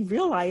 And he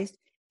realized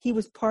he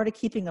was part of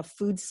keeping a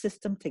food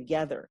system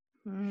together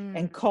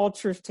and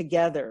cultures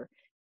together.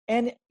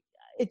 And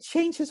it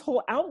changed his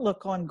whole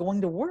outlook on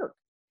going to work.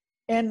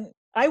 And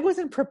I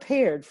wasn't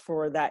prepared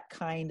for that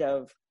kind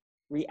of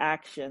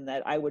reaction,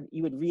 that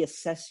you would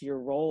reassess your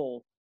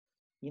role,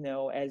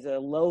 as a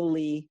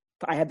lowly,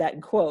 I have that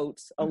in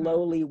quotes, a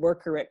lowly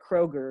worker at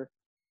Kroger,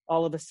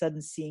 all of a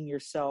sudden seeing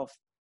yourself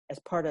as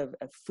part of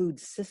a food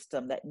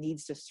system that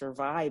needs to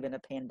survive in a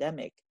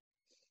pandemic.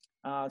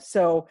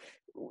 So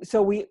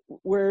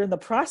we're in the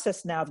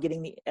process now of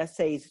getting the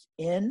essays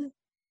in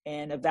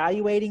and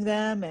evaluating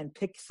them and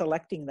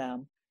selecting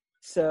them.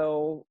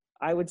 So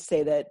I would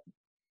say that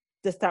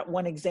just that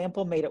one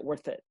example made it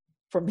worth it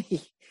for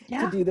me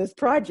to do this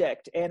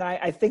project. And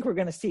I think we're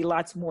going to see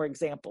lots more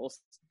examples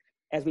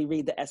as we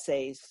read the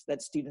essays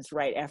that students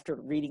write after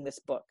reading this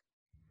book.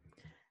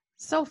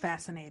 So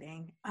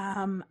fascinating.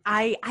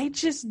 I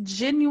just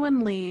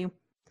genuinely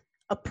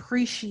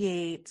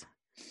appreciate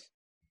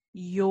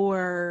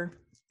your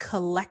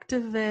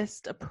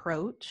collectivist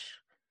approach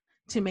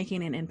to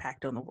making an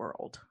impact on the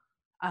world.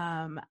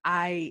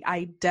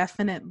 I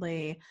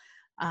definitely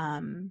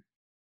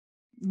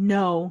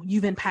know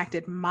you've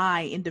impacted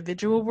my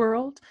individual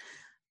world,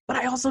 but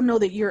I also know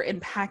that you're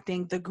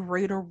impacting the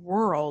greater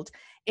world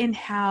in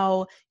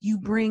how you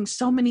bring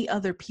so many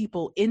other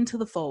people into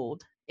the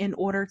fold in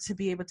order to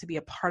be able to be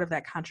a part of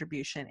that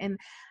contribution. And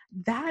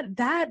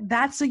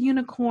that's a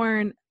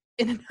unicorn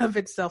in and of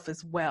itself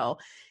as well.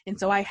 And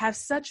so I have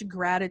such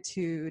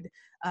gratitude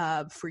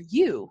for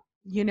you,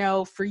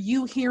 for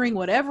you hearing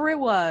whatever it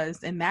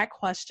was in that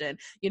question.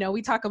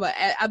 We talk about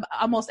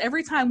almost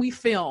every time we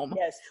film,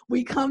 yes,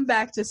 we come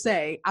back to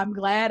say, I'm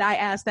glad I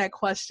asked that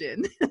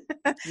question.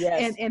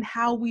 Yes. and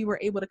how we were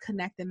able to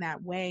connect in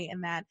that way,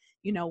 and that,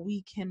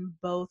 we can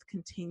both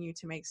continue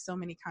to make so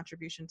many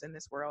contributions in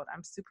this world.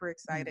 I'm super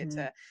excited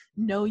to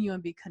know you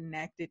and be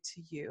connected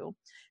to you.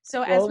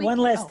 So one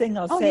last thing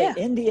I'll say, yeah.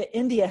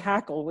 India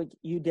Hackle,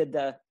 you did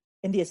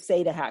India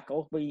Seda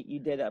Hackle, where you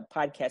did a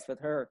podcast with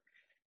her.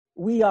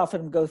 We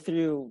often go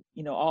through,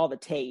 all the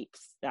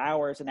tapes, the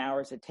hours and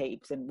hours of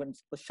tapes. And when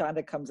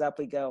LaShonda comes up,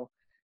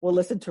 we'll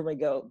listen to her and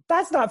go,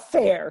 that's not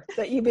fair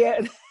that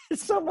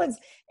someone's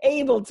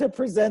able to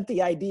present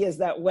the ideas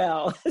that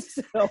well.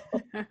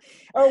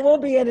 Or we'll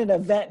be in an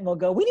event and we'll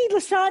go, we need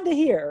LaShonda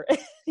here,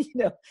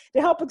 to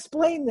help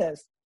explain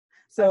this.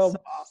 That's so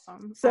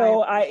awesome.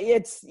 So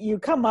you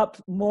come up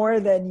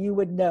more than you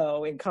would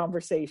know in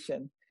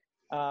conversation.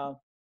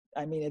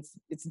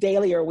 It's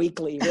daily or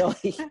weekly,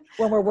 really,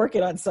 when we're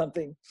working on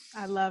something.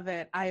 I love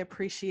it. I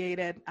appreciate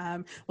it.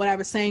 What I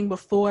was saying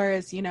before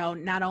is,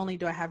 not only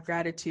do I have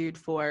gratitude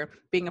for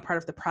being a part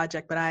of the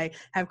project, but I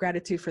have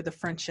gratitude for the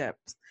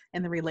friendships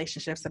and the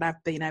relationships that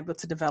I've been able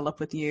to develop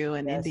with you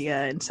and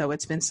India. And so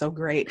it's been so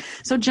great.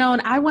 So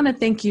Joan, I want to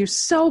thank you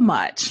so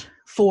much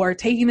for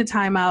taking the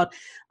time out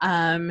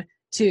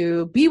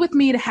to be with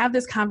me, to have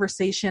this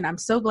conversation. I'm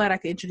so glad I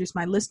could introduce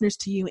my listeners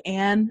to you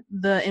and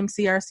the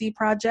MCRC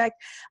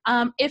project.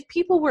 If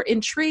people were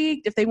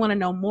intrigued, if they want to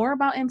know more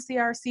about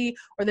MCRC,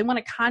 or they want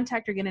to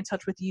contact or get in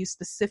touch with you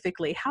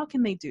specifically, how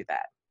can they do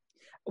that?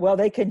 Well,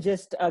 they can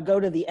just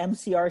go to the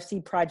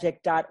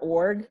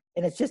MCRCproject.org,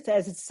 and it's just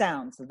as it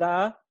sounds,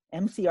 the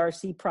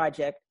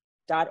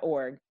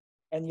MCRCproject.org,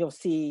 and you'll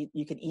see,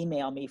 you can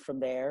email me from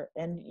there.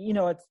 And,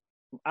 it's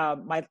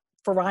my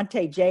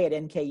Ferrante J at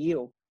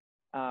NKU.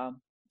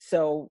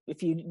 So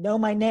if you know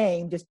my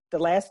name, just the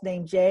last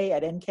name J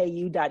at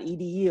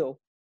nku.edu,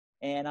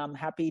 and I'm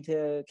happy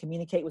to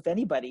communicate with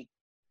anybody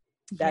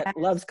that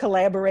loves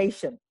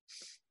collaboration.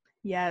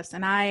 Yes,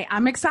 and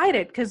I'm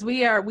excited because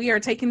we are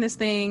taking this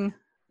thing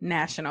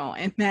national,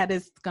 and that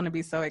is going to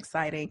be so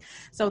exciting.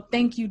 So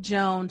thank you,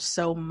 Joan,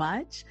 so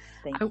much.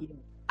 Thank you.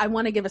 I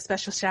want to give a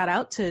special shout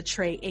out to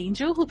Trey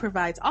Angel, who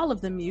provides all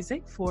of the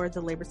music for the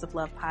Labors of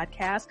Love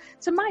podcast,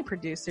 to my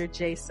producer,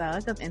 Jay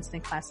Sugg of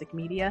Instant Classic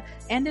Media,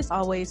 and as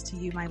always to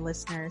you, my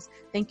listeners.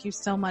 Thank you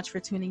so much for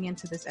tuning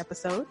into this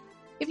episode.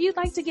 If you'd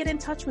like to get in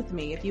touch with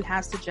me, if you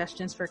have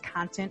suggestions for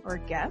content or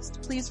guests,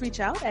 please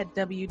reach out at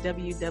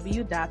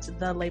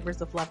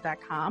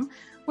www.thelaborsoflove.com.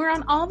 We're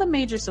on all the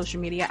major social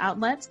media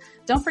outlets.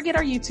 Don't forget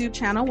our YouTube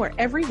channel where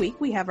every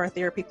week we have our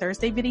Therapy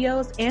Thursday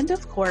videos. And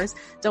of course,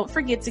 don't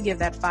forget to give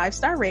that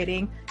 5-star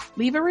rating,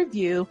 leave a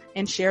review,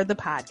 and share the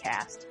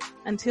podcast.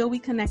 Until we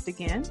connect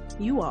again,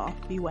 you all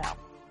be well.